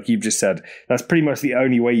bud, like you've just said, that's pretty much the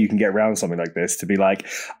only way you can get around something like this. To be like,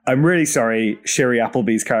 I'm really sorry, Shiri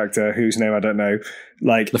Appleby's character, whose name I don't know,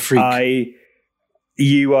 like the freak.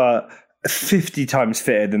 You are 50 times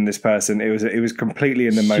fitter than this person. It was completely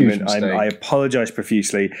in the moment. I apologize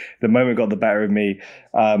profusely. The moment got the better of me.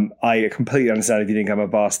 I completely understand if you think I'm a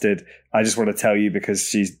bastard. I just want to tell you because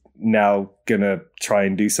she's now gonna try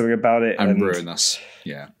and do something about it and ruin us.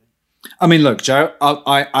 Yeah. I mean, look, Joe,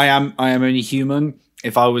 I am only human.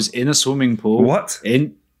 If I was in a swimming pool,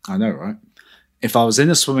 I know, right? If I was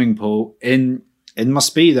in a swimming pool in my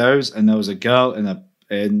Speedos and there was a girl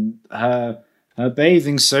in her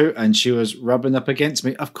bathing suit and she was rubbing up against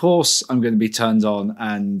me, of course I'm going to be turned on.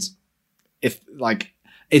 And if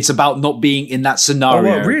it's about not being in that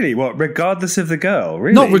scenario. Oh, what, really? What, regardless of the girl?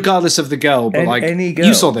 Really? Not regardless of the girl, but any girl.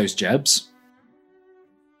 You saw those jebs.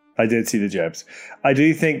 I did see the jebs. I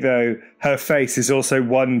do think, though, her face is also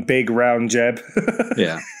one big round jeb.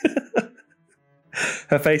 Yeah.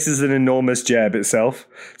 Her face is an enormous jeb itself.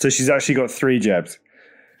 So she's actually got 3 jebs.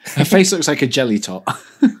 Her face looks like a jelly tot.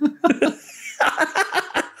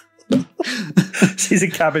 She's a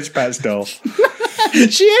Cabbage Patch doll.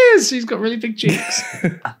 She is. She's got really big cheeks.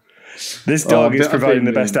 This dog is providing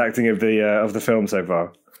the best acting of the film so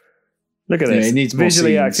far. Look at this. It needs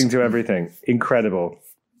visually acting to everything. Incredible.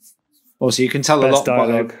 Also, you can tell a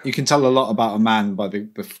lot about a man by the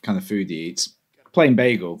kind of food he eats. Plain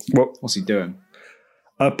bagel. What's he doing?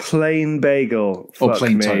 A plain bagel. Or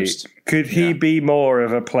plain toast. Could he be more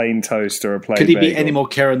of a plain toast or a plain bagel? Could he be any more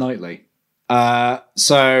Keira Knightley?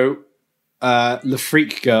 The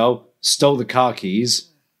freak girl stole the car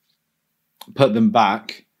keys, put them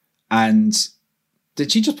back, and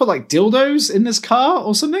did she just put like dildos in this car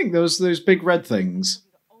or something? There was those big red things.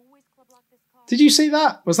 Did you see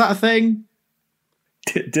that? Was that a thing?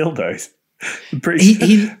 Dildos.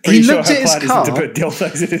 He looked at his car. To put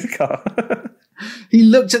dildos in his car. He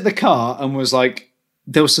looked at the car and was like,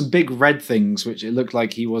 there were some big red things which it looked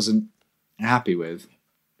like he wasn't happy with.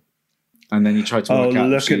 And then he tried to work out. Oh,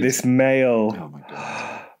 look at this male. Oh, my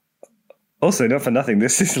God. Also, not for nothing,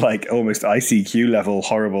 this is like almost ICQ level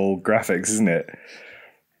horrible graphics, isn't it?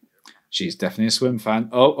 She's definitely a swim fan.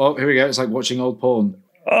 Oh, here we go. It's like watching old porn.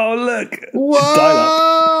 Oh, look.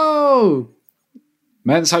 Whoa!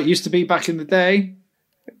 Man, that's how it used to be back in the day.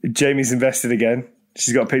 Jamie's invested again.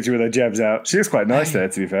 She's got a picture with her jabs out. She looks quite nice there,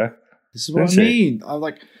 to be fair. This is what I mean.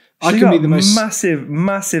 I could be the most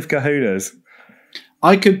massive kahunas.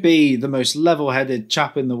 I could be the most level-headed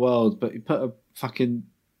chap in the world, but you put a fucking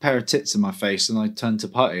pair of tits in my face and I turn to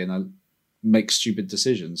putty and I make stupid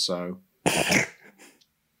decisions. So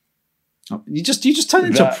you just turn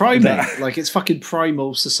into a primate, like it's fucking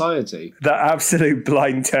primal society. That absolute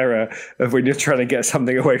blind terror of when you're trying to get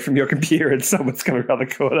something away from your computer and someone's coming around the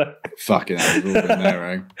corner. Fucking hell, we've all been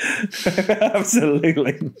there, eh?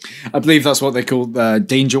 Absolutely. I believe that's what they call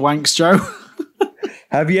danger wanks, Joe.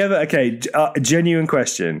 Have you ever, genuine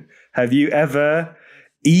question. Have you ever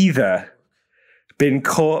either been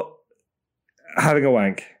caught having a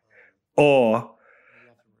wank or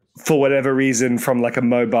for whatever reason from like a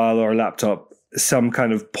mobile or a laptop, some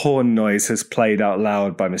kind of porn noise has played out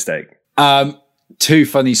loud by mistake? 2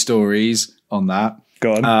 funny stories on that.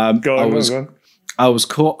 Go on. Go on. I was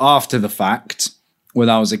caught after the fact when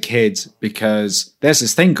I was a kid because there's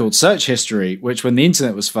this thing called search history, which when the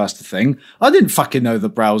internet was first a thing, I didn't fucking know the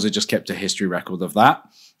browser just kept a history record of that.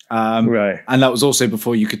 Right. And that was also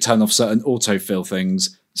before you could turn off certain autofill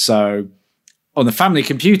things. So on the family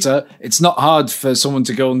computer, it's not hard for someone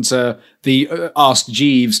to go onto the Ask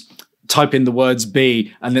Jeeves, type in the words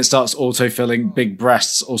B, and it starts autofilling big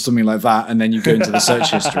breasts or something like that. And then you go into the search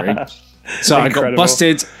history. So Incredible.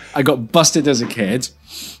 I got busted as a kid.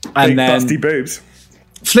 And big then busty boobs.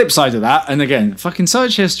 Flip side of that, and again, fucking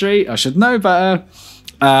search history, I should know better.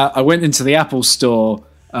 I went into the Apple store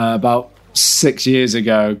about 6 years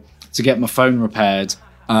ago to get my phone repaired.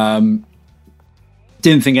 Didn't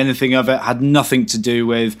think anything of it, had nothing to do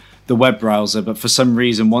with the web browser, but for some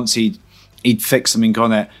reason, once he'd fixed something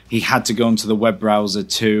on it, he had to go onto the web browser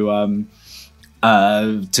to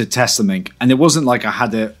test something. And it wasn't like I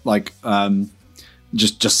had it like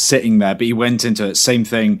just sitting there, but he went into it, same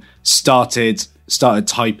thing, started started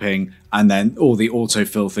typing, and then all the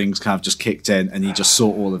autofill things kind of just kicked in, and he just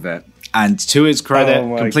saw all of it. And to his credit,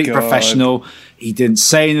 complete professional. He didn't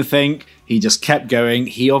say anything. He just kept going.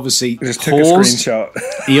 He obviously just paused. Took a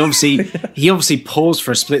screenshot. he obviously paused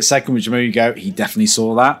for a split second, which made me go, he definitely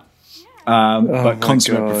saw that. But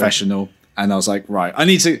consummate professional. And I was like, right, I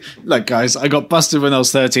need to, like, guys, I got busted when I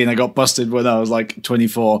was 13. I got busted when I was like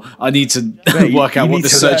 24. I need to work out what the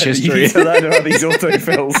search history is. You need to learn about these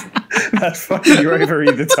autofills. That's fucking you over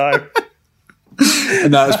either time.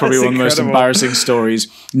 And that was probably one of the most embarrassing stories.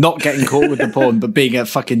 Not getting caught with the porn, but being a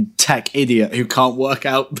fucking tech idiot who can't work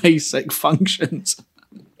out basic functions.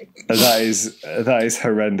 That is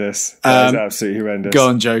horrendous. That is absolutely horrendous. Go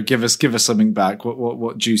on, Joe. Give us something back.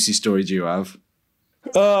 What juicy story do you have?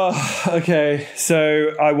 Oh, okay.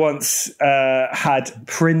 So I once had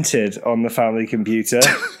printed on the family computer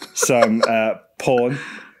some porn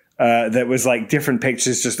that was like different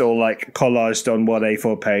pictures, just all like collaged on one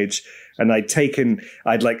A4 page. And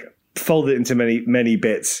I'd like folded it into many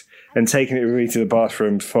bits and taken it with me to the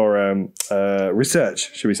bathroom for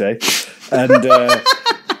research, should we say? And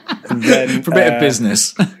then for a bit of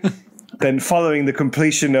business. Then, following the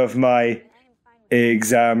completion of my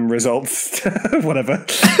exam results, whatever,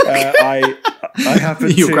 I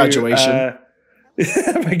happened your graduation.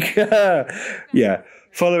 Yeah.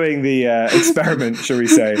 Following the experiment, shall we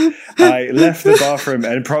say, I left the bathroom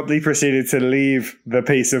and promptly proceeded to leave the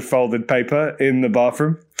piece of folded paper in the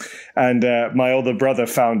bathroom. And my older brother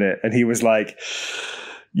found it, and he was like,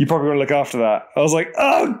 "You probably want to look after that." I was like,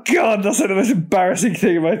 "Oh God, that's like the most embarrassing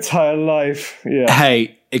thing in my entire life." Yeah.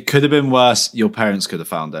 Hey, it could have been worse. Your parents could have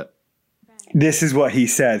found it. This is what he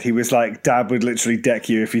said. He was like, "Dad would literally deck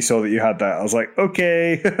you if he saw that you had that." I was like,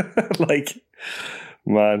 "Okay," like,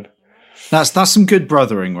 man. That's some good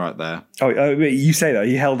brothering right there. Oh, you say that.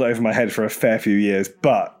 He held it over my head for a fair few years,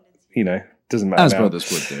 but, doesn't matter. As brothers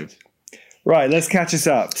would do. Right, let's catch us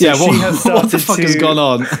up. So yeah, what the fuck has gone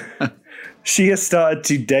on? She has started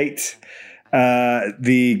to date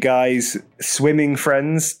the guy's swimming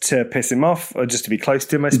friends to piss him off, or just to be close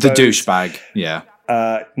to him, I suppose. The douchebag, yeah.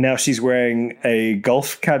 Now she's wearing a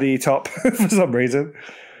golf caddy top for some reason.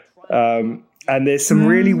 And there's some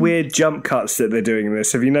really weird jump cuts that they're doing in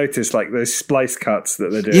this. Have you noticed, like, those splice cuts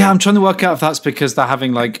that they're doing? Yeah, I'm trying to work out if that's because they're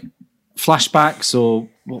having, like, flashbacks or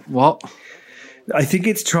what? I think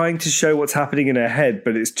it's trying to show what's happening in her head,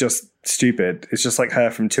 but it's just stupid. It's just like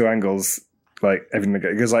her from two angles. Like, everything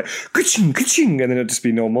that goes like, ka-ching, ka-ching, and then it'll just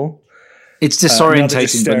be normal. It's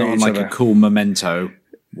disorientating, but not in, like, a cool Memento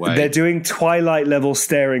way. They're doing Twilight-level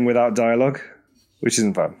staring without dialogue, which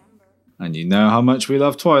isn't fun. And you know how much we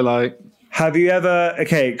love Twilight. Have you ever...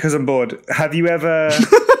 Okay, because I'm bored. Have you ever...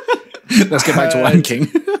 Let's get back to wanking.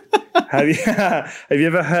 Have you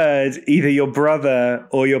ever heard either your brother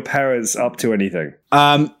or your parents up to anything?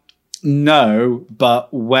 No,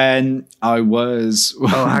 but when I was... Oh,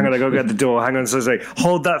 hang on, I gotta get the door. Hang on, sorry.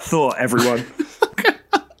 Hold that thought, everyone.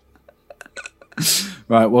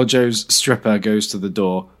 Right, while Joe's stripper goes to the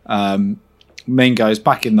door, main guy's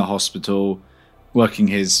back in the hospital, working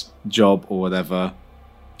his job or whatever,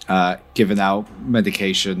 giving out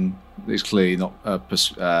medication that he's clearly not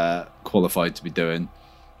qualified to be doing,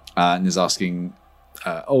 and is asking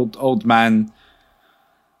old man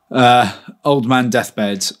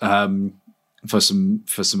deathbed for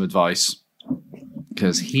some advice,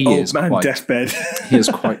 because he is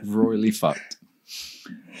quite royally fucked.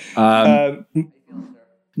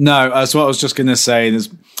 No, that's what I was just going to say. It's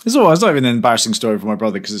not even an embarrassing story for my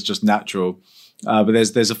brother because it's just natural. But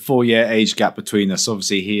there's a 4-year age gap between us.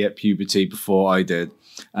 Obviously, he hit puberty before I did,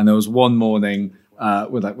 and there was one morning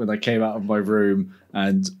when I came out of my room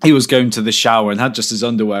and he was going to the shower and had just his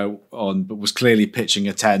underwear on, but was clearly pitching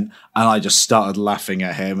a tent, and I just started laughing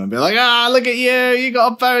at him and be like, look at you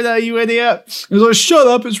got a boner, you idiot. He was like, shut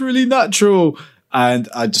up, it's really natural. And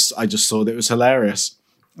I just thought it was hilarious.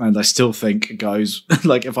 And I still think, guys,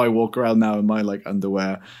 like, if I walk around now in my like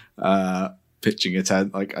underwear, pitching a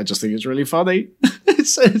tent, like, I just think it's really funny.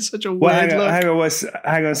 it's such a weird look.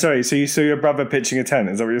 Hang on, sorry. So you saw your brother pitching a tent?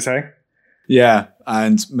 Is that what you're saying? Yeah,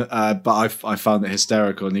 and but I found it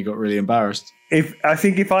hysterical, and he got really embarrassed. I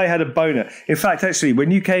think if I had a boner, in fact, actually,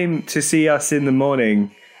 when you came to see us in the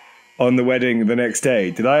morning on the wedding the next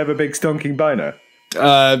day, did I have a big stonking boner?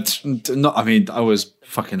 Not. I mean, I was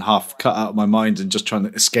fucking half cut out of my mind and just trying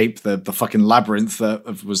to escape the fucking labyrinth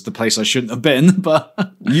that was the place I shouldn't have been.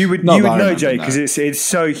 But you would know, Jay, because it's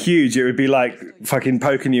so huge. It would be like fucking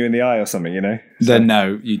poking you in the eye or something, you know. So. Then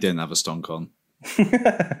no, you didn't have a stonk on.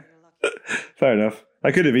 Fair enough.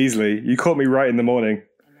 I could have easily. You caught me right in the morning.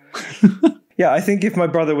 Yeah, I think if my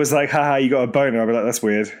brother was like, haha, you got a boner, I'd be like, that's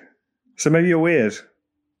weird. So maybe you're weird.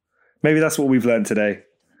 Maybe that's what we've learned today.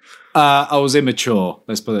 I was immature.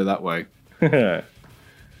 Let's put it that way.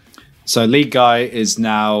 So lead guy is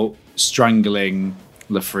now strangling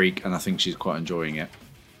Le Freak, and I think she's quite enjoying it.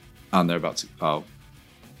 And they're about to... Oh.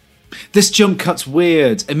 This jump cut's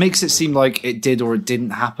weird. It makes it seem like it did or it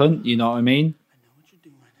didn't happen. You know what I mean?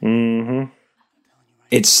 Mm-hmm.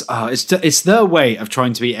 It's their way of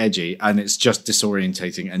trying to be edgy, and it's just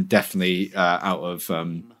disorientating and definitely out of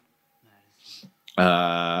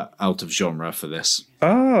genre for this.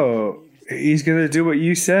 Oh, he's going to do what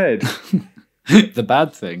you said. The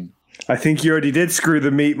bad thing. I think you already did screw the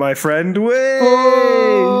meat, my friend. Way!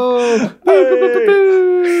 Oh!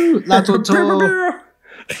 Hey! La Toto!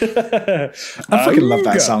 I fucking love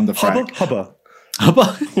that sound effect. Hubba.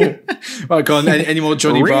 Right, go on. Any more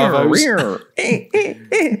Johnny Bravos?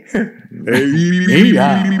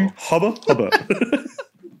 Hubba.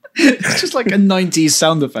 It's just like a 90s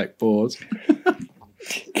sound effect board.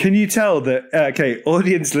 Can you tell that, okay,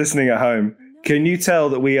 audience listening at home, can you tell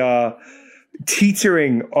that we are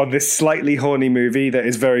teetering on this slightly horny movie that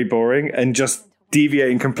is very boring and just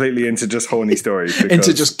deviating completely into just horny stories?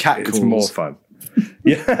 Into just cat calls. It's more fun.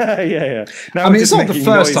 Yeah. Now it's not the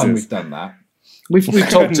first time we've done that. We've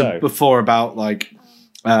talked before about like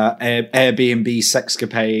Airbnb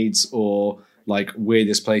sexcapades or like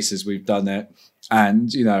weirdest places we've done it,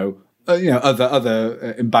 and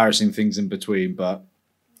other embarrassing things in between. But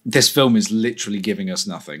this film is literally giving us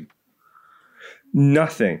nothing.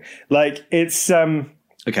 Nothing. Like it's okay.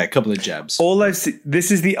 A couple of jabs.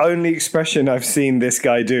 This is the only expression I've seen this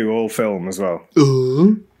guy do all film as well.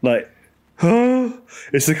 Like,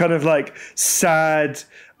 it's the kind of like sad,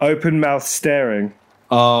 open mouth staring.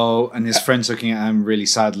 Oh, and his friend's looking at him really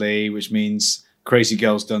sadly, which means crazy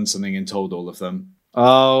girl's done something and told all of them.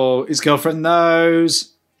 Oh, his girlfriend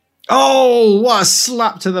knows. Oh, what a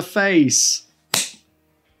slap to the face.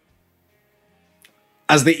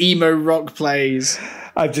 As the emo rock plays.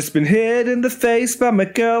 I've just been hit in the face by my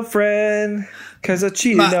girlfriend because I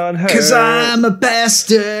cheated on her. Because I'm a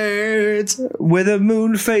bastard. With a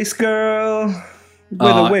moon face girl with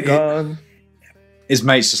a wig on. His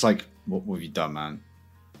mate's just like, what have you done, man?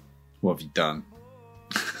 What have you done?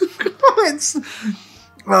 It's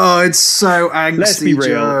so angsty. Let's be real.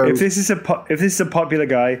 Joe. If this is a popular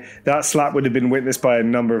guy, that slap would have been witnessed by a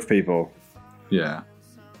number of people. Yeah.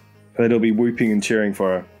 They'll be whooping and cheering for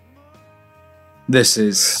her. This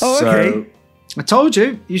is okay. I told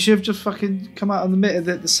you. You should have just fucking come out and admitted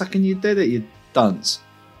it the second you did it, you dunce.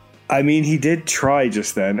 I mean, he did try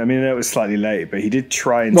just then. I mean, I know it was slightly late, but he did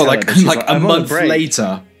try and tell her. Like a month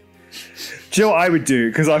later. Do you know what I would do?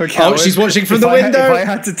 Because I'm a coward. Oh, she's watching from the window.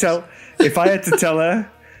 If I had to tell her,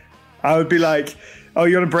 I would be like, "Oh,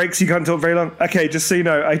 you're on a break, so you can't talk very long." Okay, just so you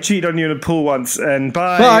know, I cheated on you in a pool once, and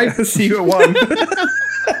bye. See you at 1.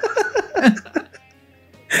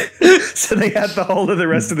 So they had the whole of the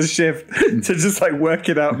rest of the shift to just like work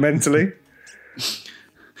it out mentally.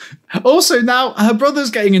 Also, now her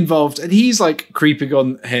brother's getting involved, and he's like creeping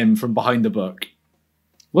on him from behind the book.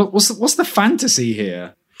 What's the fantasy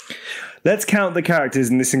here? Let's count the characters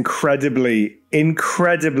in this incredibly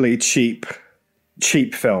cheap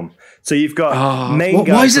film. So you've got main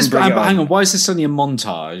guy. Why is this? Hang on. Why is this only a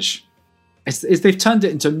montage? They've turned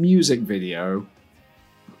it into a music video.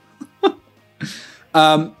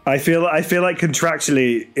 I feel like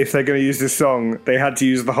contractually, if they're going to use this song, they had to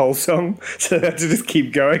use the whole song, so they had to just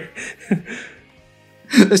keep going.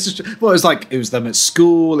 It was them at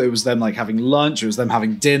school, it was them like having lunch, it was them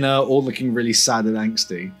having dinner, all looking really sad and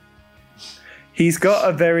angsty. He's got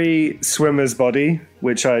a very swimmer's body,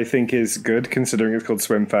 which I think is good, considering it's called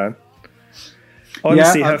Swim Fan.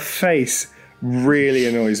 Honestly, her face really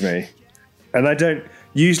annoys me, and I don't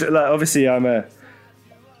usually like. Obviously, I'm a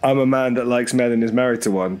man that likes men and is married to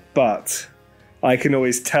one, but I can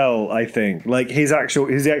always tell, I think, like his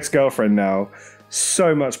ex-girlfriend now,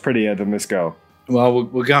 so much prettier than this girl. Well,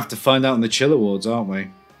 we're going to have to find out in the Chill Awards, aren't we?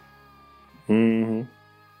 Mm-hmm.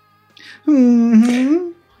 Mm-hmm.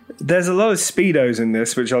 There's a lot of Speedos in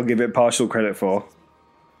this, which I'll give it partial credit for.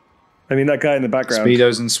 I mean, that guy in the background.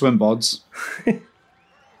 Speedos and swim bods.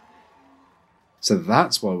 So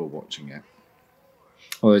that's why we're watching it.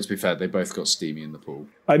 Although, to be fair, they both got steamy in the pool.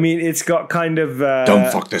 I mean, it's got kind of...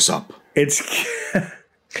 Don't fuck this up. It's...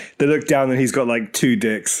 They look down and he's got, like, 2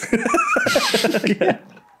 dicks.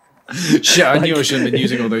 Shit, I knew I shouldn't have been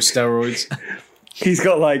using all those steroids. He's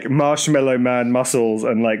got, like, Marshmallow Man muscles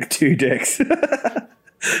and, like, 2 dicks.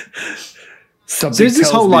 So is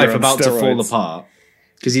his whole life about to fall apart?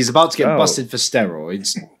 Because he's about to get busted for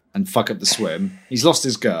steroids and fuck up the swim. He's lost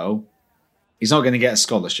his girl. He's not going to get a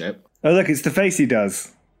scholarship. Oh, look, it's the face he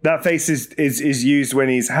does. That face is used when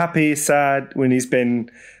he's happy, sad, when he's been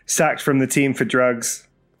sacked from the team for drugs.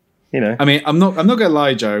 You know. I mean, I'm not gonna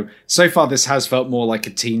lie, Joe. So far, this has felt more like a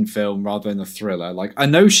teen film rather than a thriller. Like, I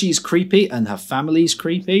know she's creepy and her family's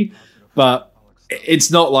creepy, but it's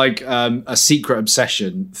not like a secret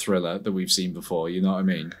obsession thriller that we've seen before. You know what I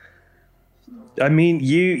mean? I mean,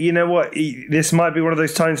 you know what? This might be one of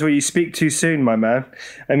those times where you speak too soon, my man.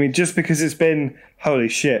 I mean, just because it's been, holy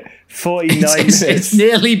shit, 49 minutes. It's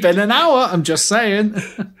nearly been an hour. I'm just saying.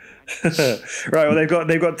 Right, well,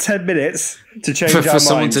 they've got 10 minutes to change our mind. For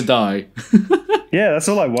someone to die. Yeah, that's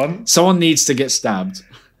all I want. Someone needs to get stabbed.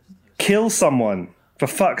 Kill someone, for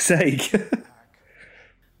fuck's sake.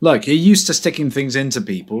 Look, you're used to sticking things into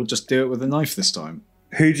people. Just do it with a knife this time.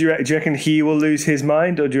 Who do you reckon he will lose his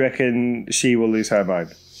mind, or do you reckon she will lose her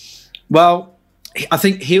mind? Well, I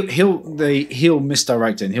think he'll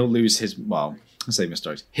misdirect it and he'll lose his, well, I say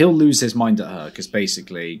misdirect. He'll lose his mind at her because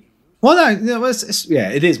basically, well, no,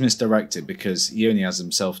 it is misdirected because he only has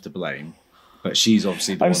himself to blame, but she's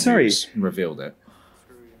obviously the one who's revealed it.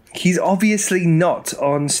 He's obviously not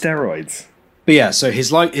on steroids. But yeah, so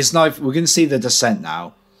his life, we're going to see the descent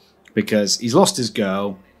now because he's lost his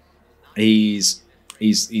girl. He's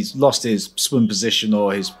lost his swim position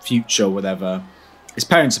or his future, or whatever. His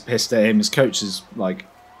parents are pissed at him. His coach is like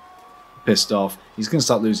pissed off. He's going to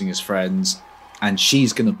start losing his friends, and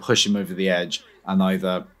she's going to push him over the edge. And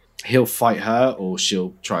either he'll fight her or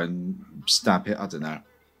she'll try and stab it. I don't know.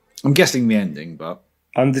 I'm guessing the ending, but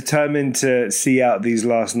I'm determined to see out these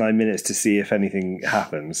last 9 minutes to see if anything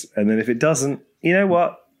happens, and then if it doesn't, you know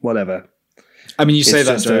what? Whatever. I mean, you say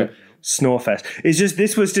that, Joe. Snorefest. It's just,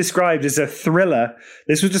 this was described as a thriller.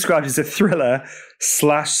 This was described as a thriller /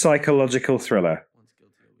 psychological thriller.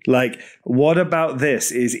 Like, what about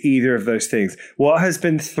this is either of those things? What has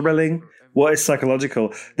been thrilling? What is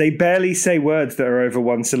psychological? They barely say words that are over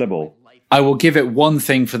one syllable. I will give it one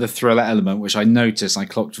thing for the thriller element, which I noticed. I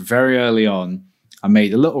clocked very early on. I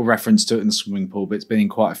made a little reference to it in the swimming pool, but it's been in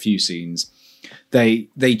quite a few scenes. They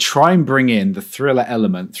try and bring in the thriller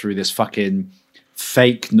element through this fucking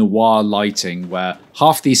fake noir lighting where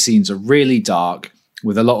half these scenes are really dark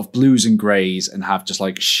with a lot of blues and greys and have just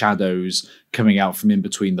like shadows coming out from in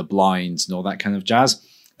between the blinds and all that kind of jazz.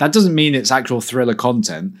 That doesn't mean it's actual thriller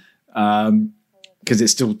content because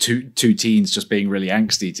it's still two teens just being really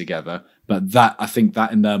angsty together. But that, I think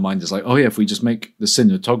that in their mind is like, oh yeah, if we just make the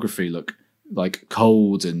cinematography look like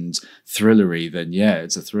cold and thrillery, then yeah,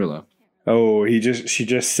 it's a thriller. Oh, she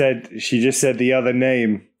just said the other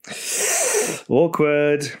name.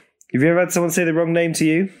 Awkward. Have you ever had someone say the wrong name to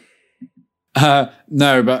you?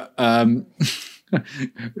 No, but have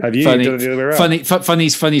you done it the other way around?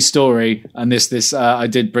 Funny story. And this I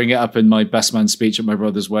did bring it up in my best man speech at my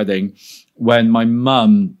brother's wedding when my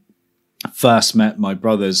mum first met my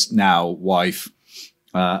brother's now wife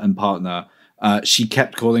and partner. She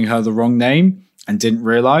kept calling her the wrong name and didn't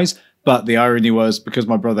realize. But the irony was, because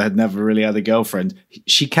my brother had never really had a girlfriend,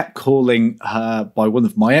 she kept calling her by one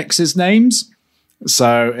of my ex's names.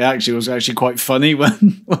 So it actually was quite funny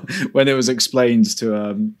when it was explained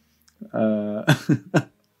to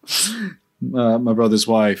my brother's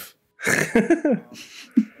wife.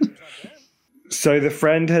 So the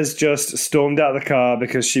friend has just stormed out of the car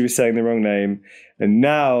because she was saying the wrong name. And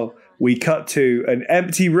now we cut to an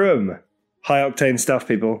empty room. High octane stuff,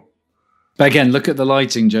 people. But again, look at the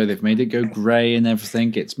lighting, Joe. They've made it go grey and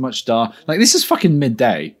everything. It's much dark. Like, this is fucking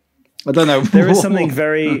midday. I don't know. There is something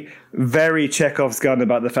very, very Chekhov's gun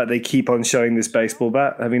about the fact they keep on showing this baseball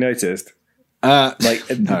bat. Have you noticed? No.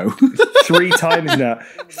 3 times now.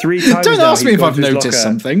 3 times Don't now ask me if I've noticed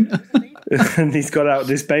something. And he's got out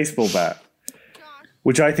this baseball bat,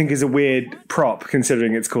 which I think is a weird prop,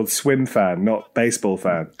 considering it's called Swim Fan, not Baseball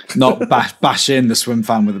Fan. Not bash in the Swim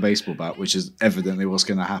Fan with a baseball bat, which is evidently what's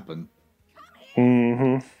going to happen.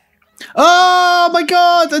 Mm-hmm. Oh my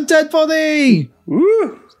god, a dead body!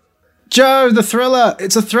 Woo! Joe, the thriller.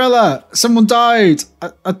 It's a thriller. Someone died.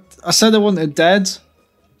 I said I wanted dead.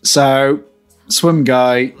 So, swim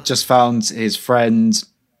guy just found his friend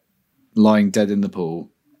lying dead in the pool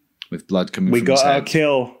with blood coming from his head. We got our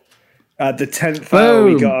kill. At the 10th hour,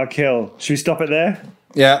 we got our kill. Should we stop it there?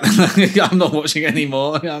 Yeah. I'm not watching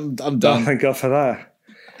anymore. I'm done. Oh, thank God for that.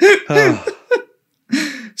 Oh.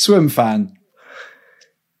 Swim Fan.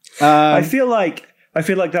 I feel like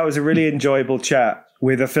that was a really enjoyable chat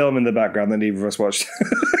with a film in the background that neither of us watched.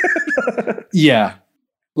 Yeah.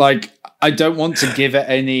 Like, I don't want to give it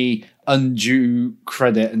any undue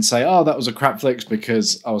credit and say, oh, that was a crap flick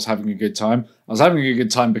because I was having a good time. I was having a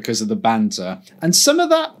good time because of the banter. And some of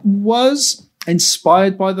that was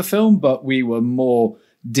inspired by the film, but we were more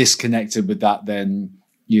disconnected with that than,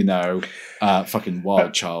 fucking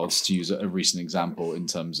Wild Childs, to use a recent example in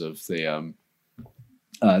terms of the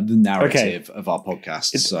narrative of our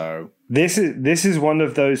podcast. So this is one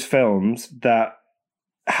of those films that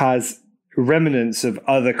has remnants of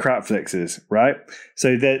other crap flicks, right?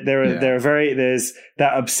 So there's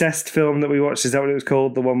that Obsessed film that we watched. Is that what it was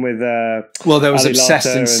called? The one with there was Ali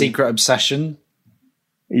Obsessed and Secret Obsession.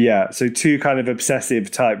 Yeah, so two kind of obsessive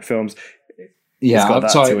type films. Yeah, I'm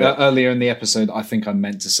sorry. Earlier in the episode, I think I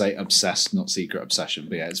meant to say Obsessed, not Secret Obsession.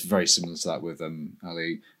 But yeah, it's very similar to that with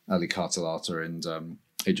Ali Cartelata and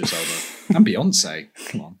Idris Elba and Beyonce.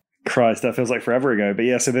 Come on. Christ, that feels like forever ago. But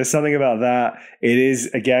yeah, so there's something about that. It is,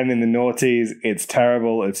 again, in the noughties. It's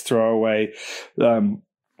terrible. It's throwaway. But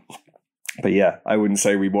yeah, I wouldn't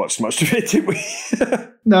say we watched much of it, did we?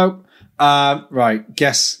 No. Right.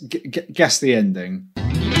 Guess the ending.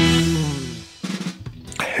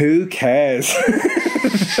 Who cares?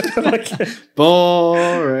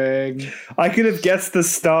 Boring. I could have guessed the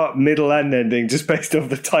start, middle, and ending just based off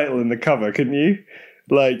the title and the cover, couldn't you?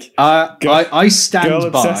 Like, I stand girl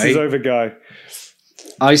by. Obsesses over guy.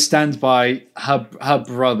 I stand by. Her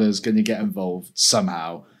brother's going to get involved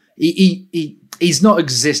somehow. He's not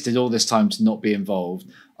existed all this time to not be involved.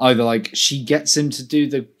 Either like she gets him to do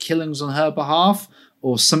the killings on her behalf,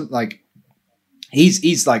 or something like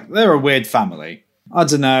he's like they're a weird family. I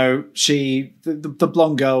don't know. The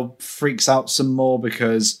blonde girl freaks out some more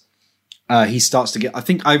because he starts to get.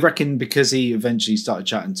 I reckon because he eventually started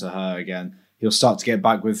chatting to her again, he'll start to get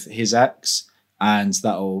back with his ex, and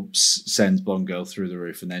that'll send blonde girl through the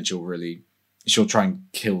roof, and then she'll try and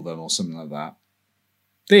kill them or something like that.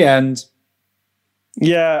 The end.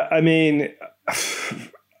 Yeah, I mean,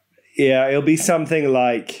 yeah, it'll be something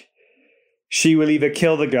like she will either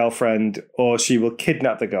kill the girlfriend or she will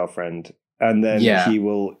kidnap the girlfriend. And then he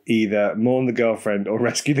will either mourn the girlfriend or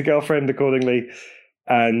rescue the girlfriend accordingly.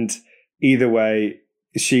 And either way,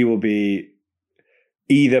 she will be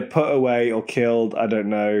either put away or killed. I don't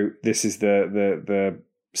know. This is the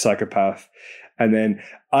psychopath. And then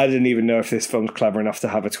I didn't even know if this film's clever enough to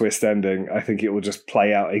have a twist ending. I think it will just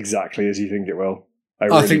play out exactly as you think it will.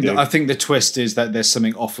 I think the twist is that there's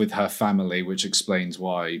something off with her family, which explains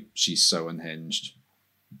why she's so unhinged.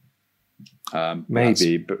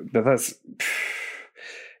 Maybe, but that's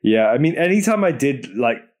yeah. I mean, anytime I did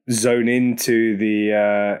like zone into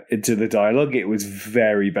the dialogue, it was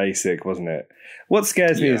very basic, wasn't it? What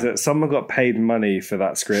scares me is that someone got paid money for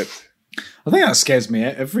that script. I think that scares me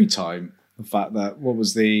every time. The fact that what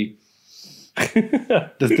was the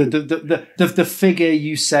figure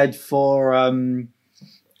you said for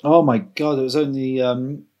oh my god, it was only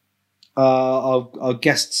our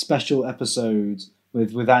guest special episode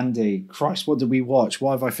with Andy. Christ, what did we watch?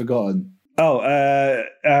 Why have I forgotten? Stay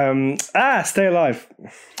Alive.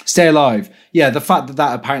 Stay Alive. Yeah, the fact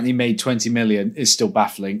that apparently made 20 million is still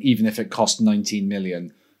baffling, even if it cost 19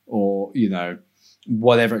 million or,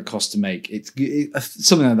 whatever it costs to make.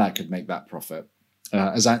 Something like that could make that profit.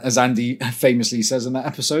 As Andy famously says in that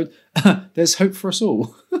episode, there's hope for us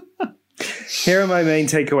all. Here are my main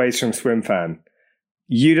takeaways from Swim Fan.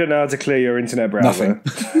 You don't know how to clear your internet browser.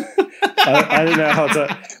 Nothing. I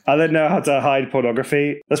don't know how to hide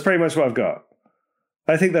pornography. That's pretty much what I've got.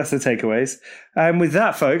 I think that's the takeaways. And with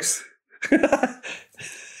that, folks, and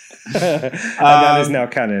that is now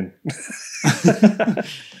canon.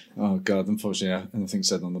 Oh God! Unfortunately, anything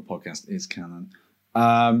said on the podcast is canon.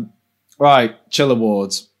 Right, Chill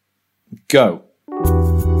Awards, go.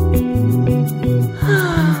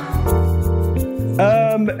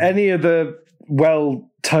 Any of the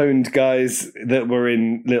well-toned guys that were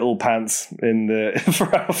in little pants in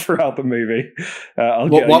throughout the movie.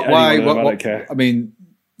 Why? I don't care. I mean,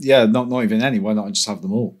 yeah, not even any. Why not just have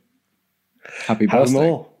them all? Happy birthday. Have them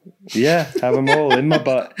all. Yeah, have them all in my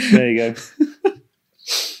butt. There you go.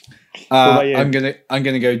 I'm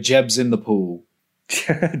gonna go Jeb's in the pool.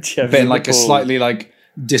 Jeb's but in like a slightly like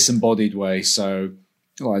disembodied way. So,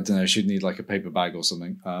 I don't know. She'd need like a paper bag or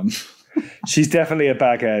something. She's definitely a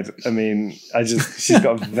baghead. I mean, she's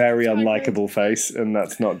got a very unlikable face, and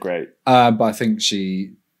that's not great. But I think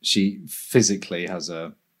she physically has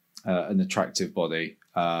an attractive body,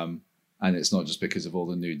 and it's not just because of all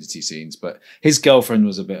the nudity scenes. But his girlfriend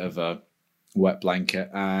was a bit of a wet blanket,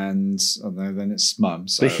 and I don't know, then it's mum.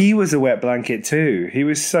 So. But he was a wet blanket too. He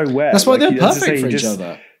was so wet. That's why they're perfect for each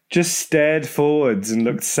other. Just stared forwards and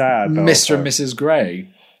looked sad. Mr. and Mrs.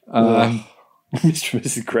 Grey. Mr. and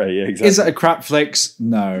Mrs. Grey, yeah, exactly. Is it a crap flicks?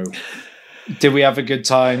 No. Did we have a good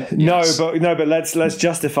time? Yes. No, but let's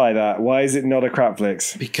justify that. Why is it not a crap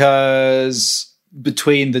flicks? Because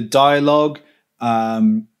between the dialogue,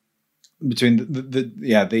 between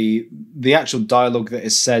the actual dialogue that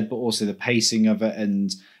is said, but also the pacing of it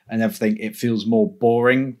and everything. It feels more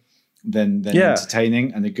boring than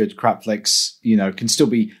entertaining. And the good crap flicks, can still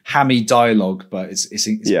be hammy dialogue, but it's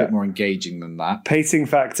a bit more engaging than that. Pacing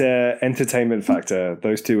factor, entertainment factor,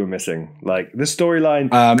 those two were missing. Like the storyline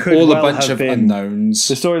could all well a bunch have of been, unknowns.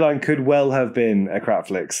 The storyline could well have been a crap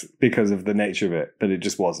flicks because of the nature of it, but it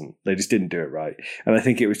just wasn't. They just didn't do it right. And I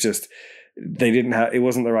think it was just it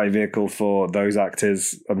wasn't the right vehicle for those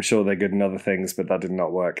actors. I'm sure they're good in other things, but that did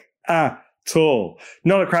not work at all.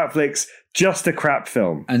 Not a crap flicks, just a crap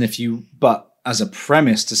film. And but as a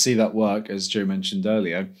premise to see that work, as Joe mentioned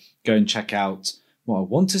earlier, go and check out what I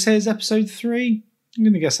want to say is episode 3. I'm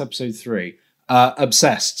going to guess episode 3.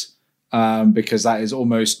 Obsessed, because that is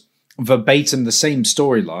almost verbatim the same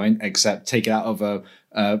storyline, except take it out of a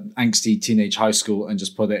angsty teenage high school and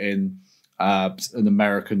just put it in an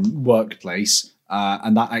American workplace,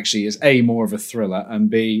 and that actually is A, more of a thriller, and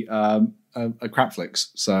B, a crap flicks.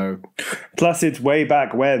 So plus it's way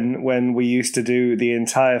back when we used to do the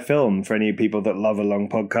entire film. For any people that love a long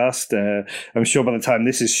podcast, I'm sure by the time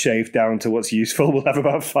this is shaved down to what's useful, we'll have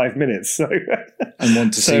about 5 minutes. So and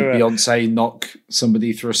want to see Beyonce knock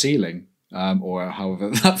somebody through a ceiling, or however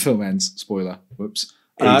that film ends. Spoiler. Whoops.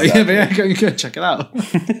 Exactly. Go check it out.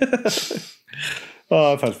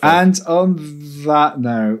 Oh, I've had fun. And on that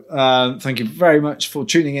note, thank you very much for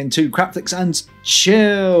tuning in to Crap Flicks and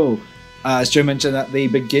Chill. As Joe mentioned at the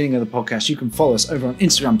beginning of the podcast, you can follow us over on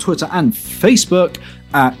Instagram, Twitter, and Facebook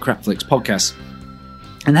at Crap Flicks Podcast.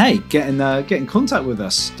 And hey, get in contact with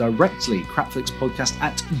us directly,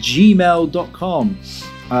 crapflixpodcast@gmail.com,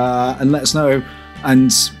 and let us know.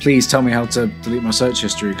 And please tell me how to delete my search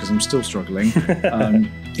history, because I'm still struggling,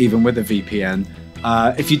 even with a VPN.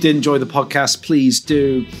 If you did enjoy the podcast, please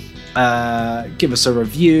do give us a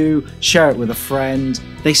review, share it with a friend.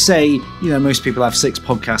 They say, most people have 6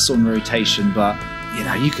 podcasts on rotation, but,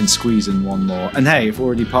 you can squeeze in one more. And hey, if we're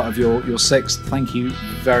already part of your 6th, thank you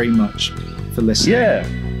very much for listening. Yeah.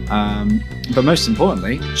 But most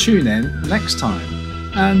importantly, tune in next time.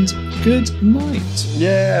 And good night.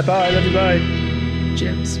 Yeah, bye. Love you, bye.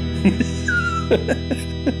 Cheers.